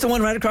time, right? Is this the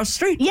one right across the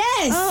street?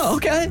 Yes. Oh,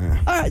 okay. All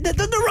right. There's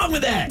nothing wrong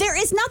with that. There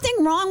is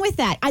nothing wrong with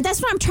that.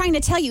 That's what I'm trying to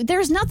tell you.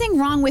 There's nothing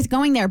wrong with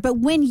going there. But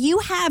when you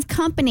have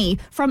company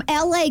from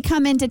LA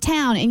come into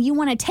town and you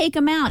want to take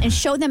them out and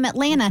show them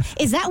Atlanta,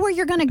 is that where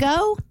you're going to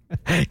go?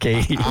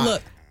 Katie.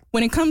 Look,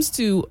 when it comes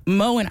to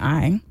Mo and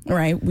I,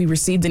 right, we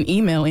received an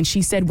email and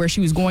she said where she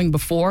was going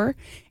before.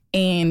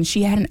 And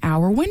she had an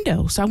hour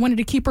window. So I wanted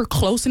to keep her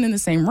close and in the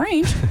same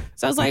range.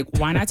 So I was like,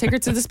 why not take her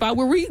to the spot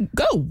where we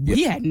go?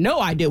 We had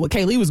no idea what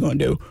Kaylee was going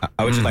to do.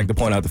 I would just like to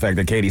point out the fact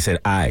that Katie said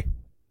I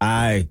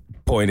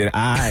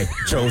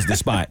chose the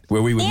spot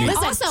where we would meet.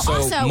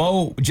 Also,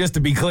 Mo, just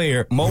to be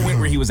clear, Mo went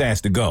where he was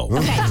asked to go.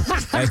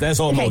 Okay. That's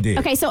all Mo did.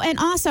 Okay, so, and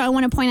also I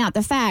want to point out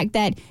the fact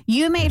that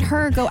you made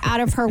her go out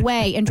of her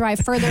way and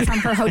drive further from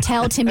her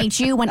hotel to meet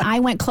you when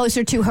I went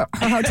closer to her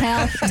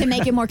hotel to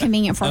make it more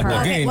convenient for her.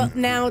 Okay, well,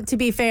 now, to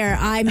be fair,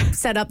 I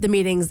set up the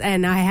meetings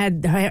and I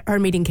had her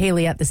meeting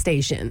Kaylee at the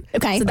station.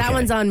 Okay. So that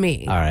one's on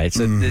me. All right.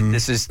 So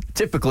this is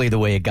typically the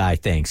way a guy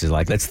thinks, is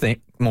like, let's think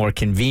more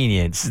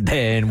convenience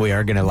than we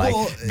are going to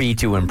be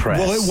to impress.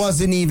 Well, it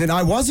wasn't even,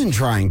 I wasn't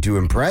trying to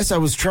impress. I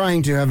was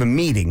trying to have a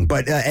meeting,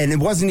 but, and it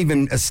wasn't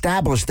even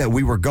established that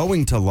we were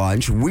going to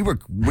lunch. We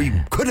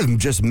could have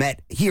just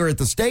met here at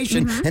the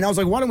station. Mm-hmm. And I was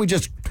like, why don't we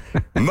just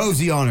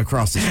mosey on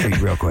across the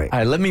street real quick? All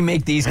right, let me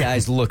make these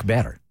guys look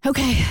better.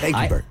 Okay. Thank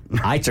you, Bert.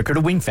 I took her to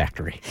Wing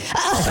Factory.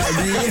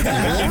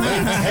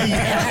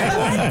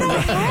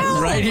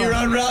 Right here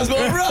on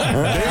Roswell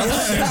Road.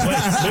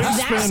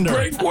 That's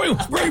great food.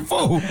 Great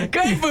food.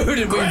 Great food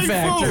at Wing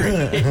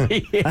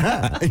Factory.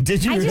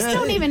 Did you? I just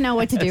don't even know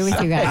what to do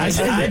with you guys.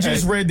 I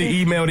just read the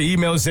email. The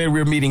email said we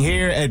were meeting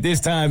here at this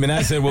time, and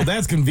I said, well,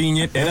 that's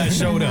convenient, and I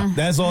showed up.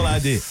 That's all I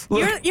did.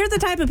 You're the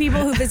type of people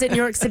who visit New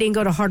York City and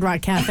go to Hard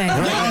Rock Cafe.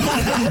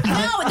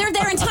 No, they're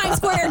there in Times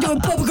Square doing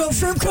Bubblegum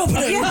Shrimp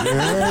Company.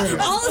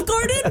 Olive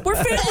Garden, we're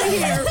family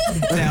here.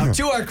 Now,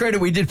 to our credit,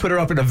 we did put her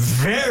up in a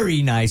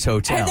very nice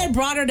hotel. And then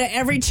brought her to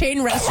every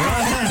chain restaurant.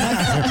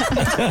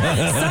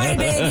 Sorry,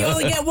 babe, you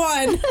only get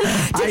one.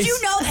 Did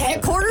you know the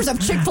headquarters of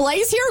Chick-fil-A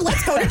is here?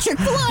 Let's go to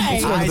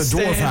Chick-fil-A.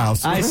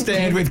 I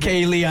stand with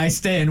Kaylee. I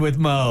stand with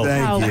Mo.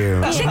 Thank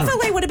you.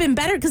 Chick-fil-A would have been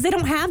better because they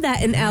don't have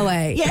that in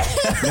L.A. Yeah.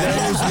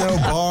 There's no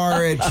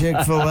bar at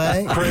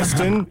Chick-fil-A.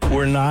 Kristen,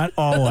 we're not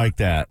all like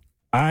that.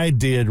 I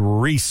did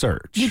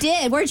research. You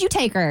did? Where'd you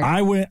take her?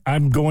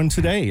 I'm going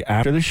today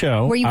after the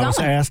show. Where you I was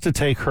going? asked to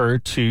take her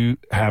to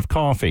have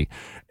coffee.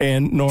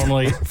 And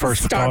normally,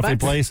 first coffee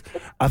place,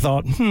 I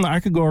thought, I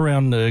could go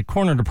around the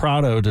corner to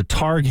Prado to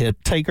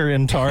Target, take her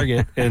in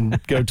Target,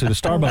 and go to the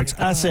Starbucks.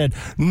 I said,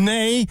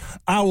 nay,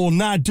 I will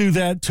not do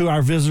that to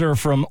our visitor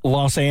from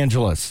Los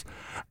Angeles.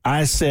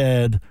 I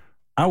said,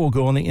 I will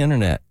go on the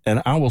internet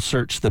and I will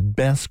search the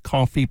best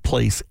coffee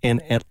place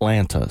in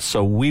Atlanta.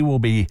 So we will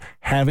be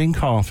having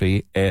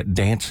coffee at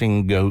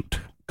Dancing Goat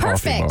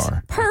Coffee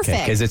Bar.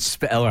 Perfect. Because it's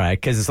all right.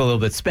 Because it's a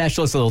little bit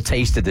special. It's a little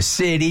taste of the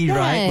city,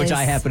 right? Which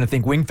I happen to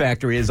think Wing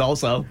Factory is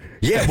also.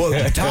 Yeah,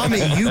 well, Tommy,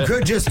 you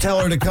could just tell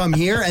her to come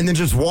here and then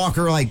just walk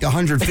her like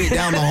 100 feet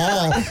down the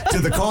hall to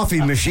the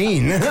coffee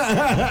machine.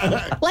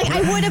 Like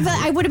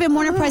I would have been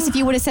more impressed if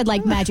you would have said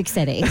like Magic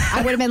City.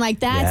 I would have been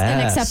like, that's an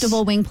Yes.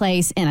 acceptable wing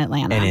place in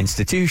Atlanta. An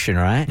institution,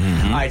 right?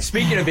 All right,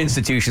 speaking of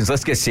institutions,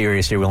 let's get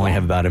serious here. We only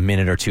have about a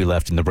minute or two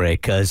left in the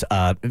break because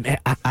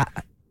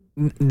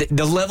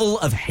the level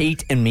of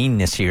hate and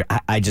meanness here,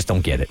 I just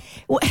don't get it.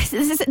 Well,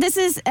 this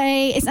is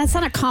it's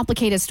not a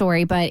complicated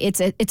story, but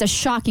it's a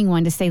shocking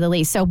one to say the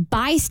least. So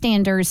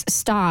bystanders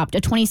stopped a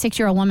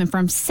 26-year-old woman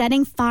from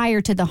setting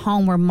fire to the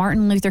home where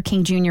Martin Luther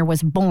King Jr.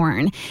 was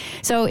born.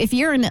 So if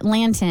you're in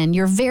Atlantan,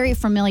 you're very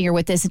familiar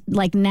with this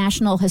like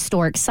national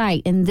historic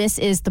site, and this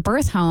is the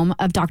birth home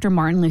of Dr.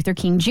 Martin Luther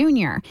King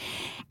Jr.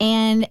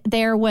 And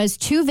there was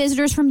 2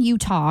 visitors from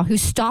Utah who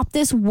stopped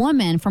this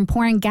woman from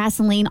pouring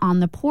gasoline on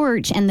the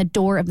porch and the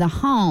door of the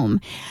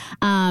home.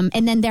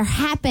 And then there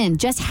happened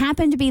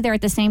to be there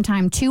at the same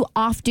time 2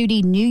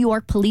 off-duty New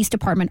York Police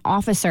Department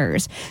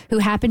officers who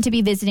happened to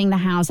be visiting the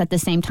house at the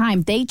same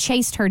time. They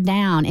chased her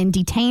down and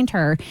detained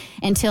her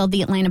until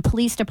the Atlanta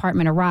Police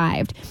Department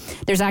arrived.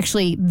 There's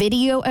actually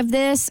video of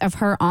this, of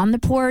her on the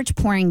porch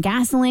pouring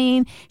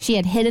gasoline. She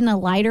had hidden a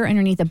lighter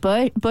underneath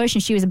a bush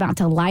and she was about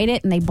to light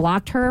it, and they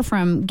blocked her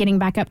from getting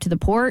back up to the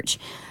porch.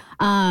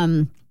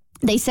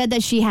 They said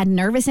that she had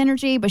nervous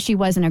energy, but she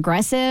wasn't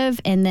aggressive.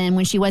 And then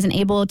when she wasn't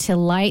able to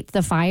light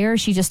the fire,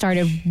 she just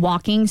started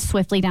walking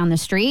swiftly down the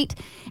street.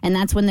 And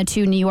that's when the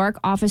 2 New York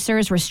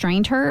officers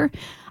restrained her.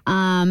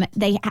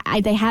 They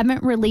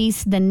haven't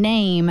released the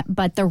name,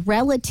 but the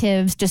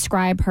relatives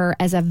describe her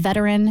as a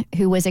veteran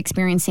who was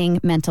experiencing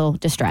mental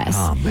distress.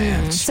 Oh,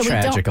 man. It's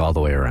tragic all the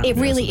way around. It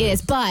really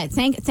is. But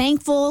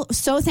thankful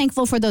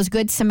for those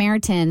good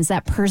Samaritans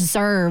that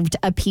preserved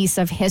a piece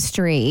of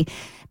history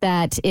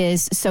that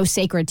is so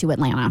sacred to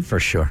Atlanta. For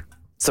sure.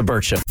 It's The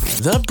Burt Show.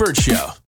 The Burt Show.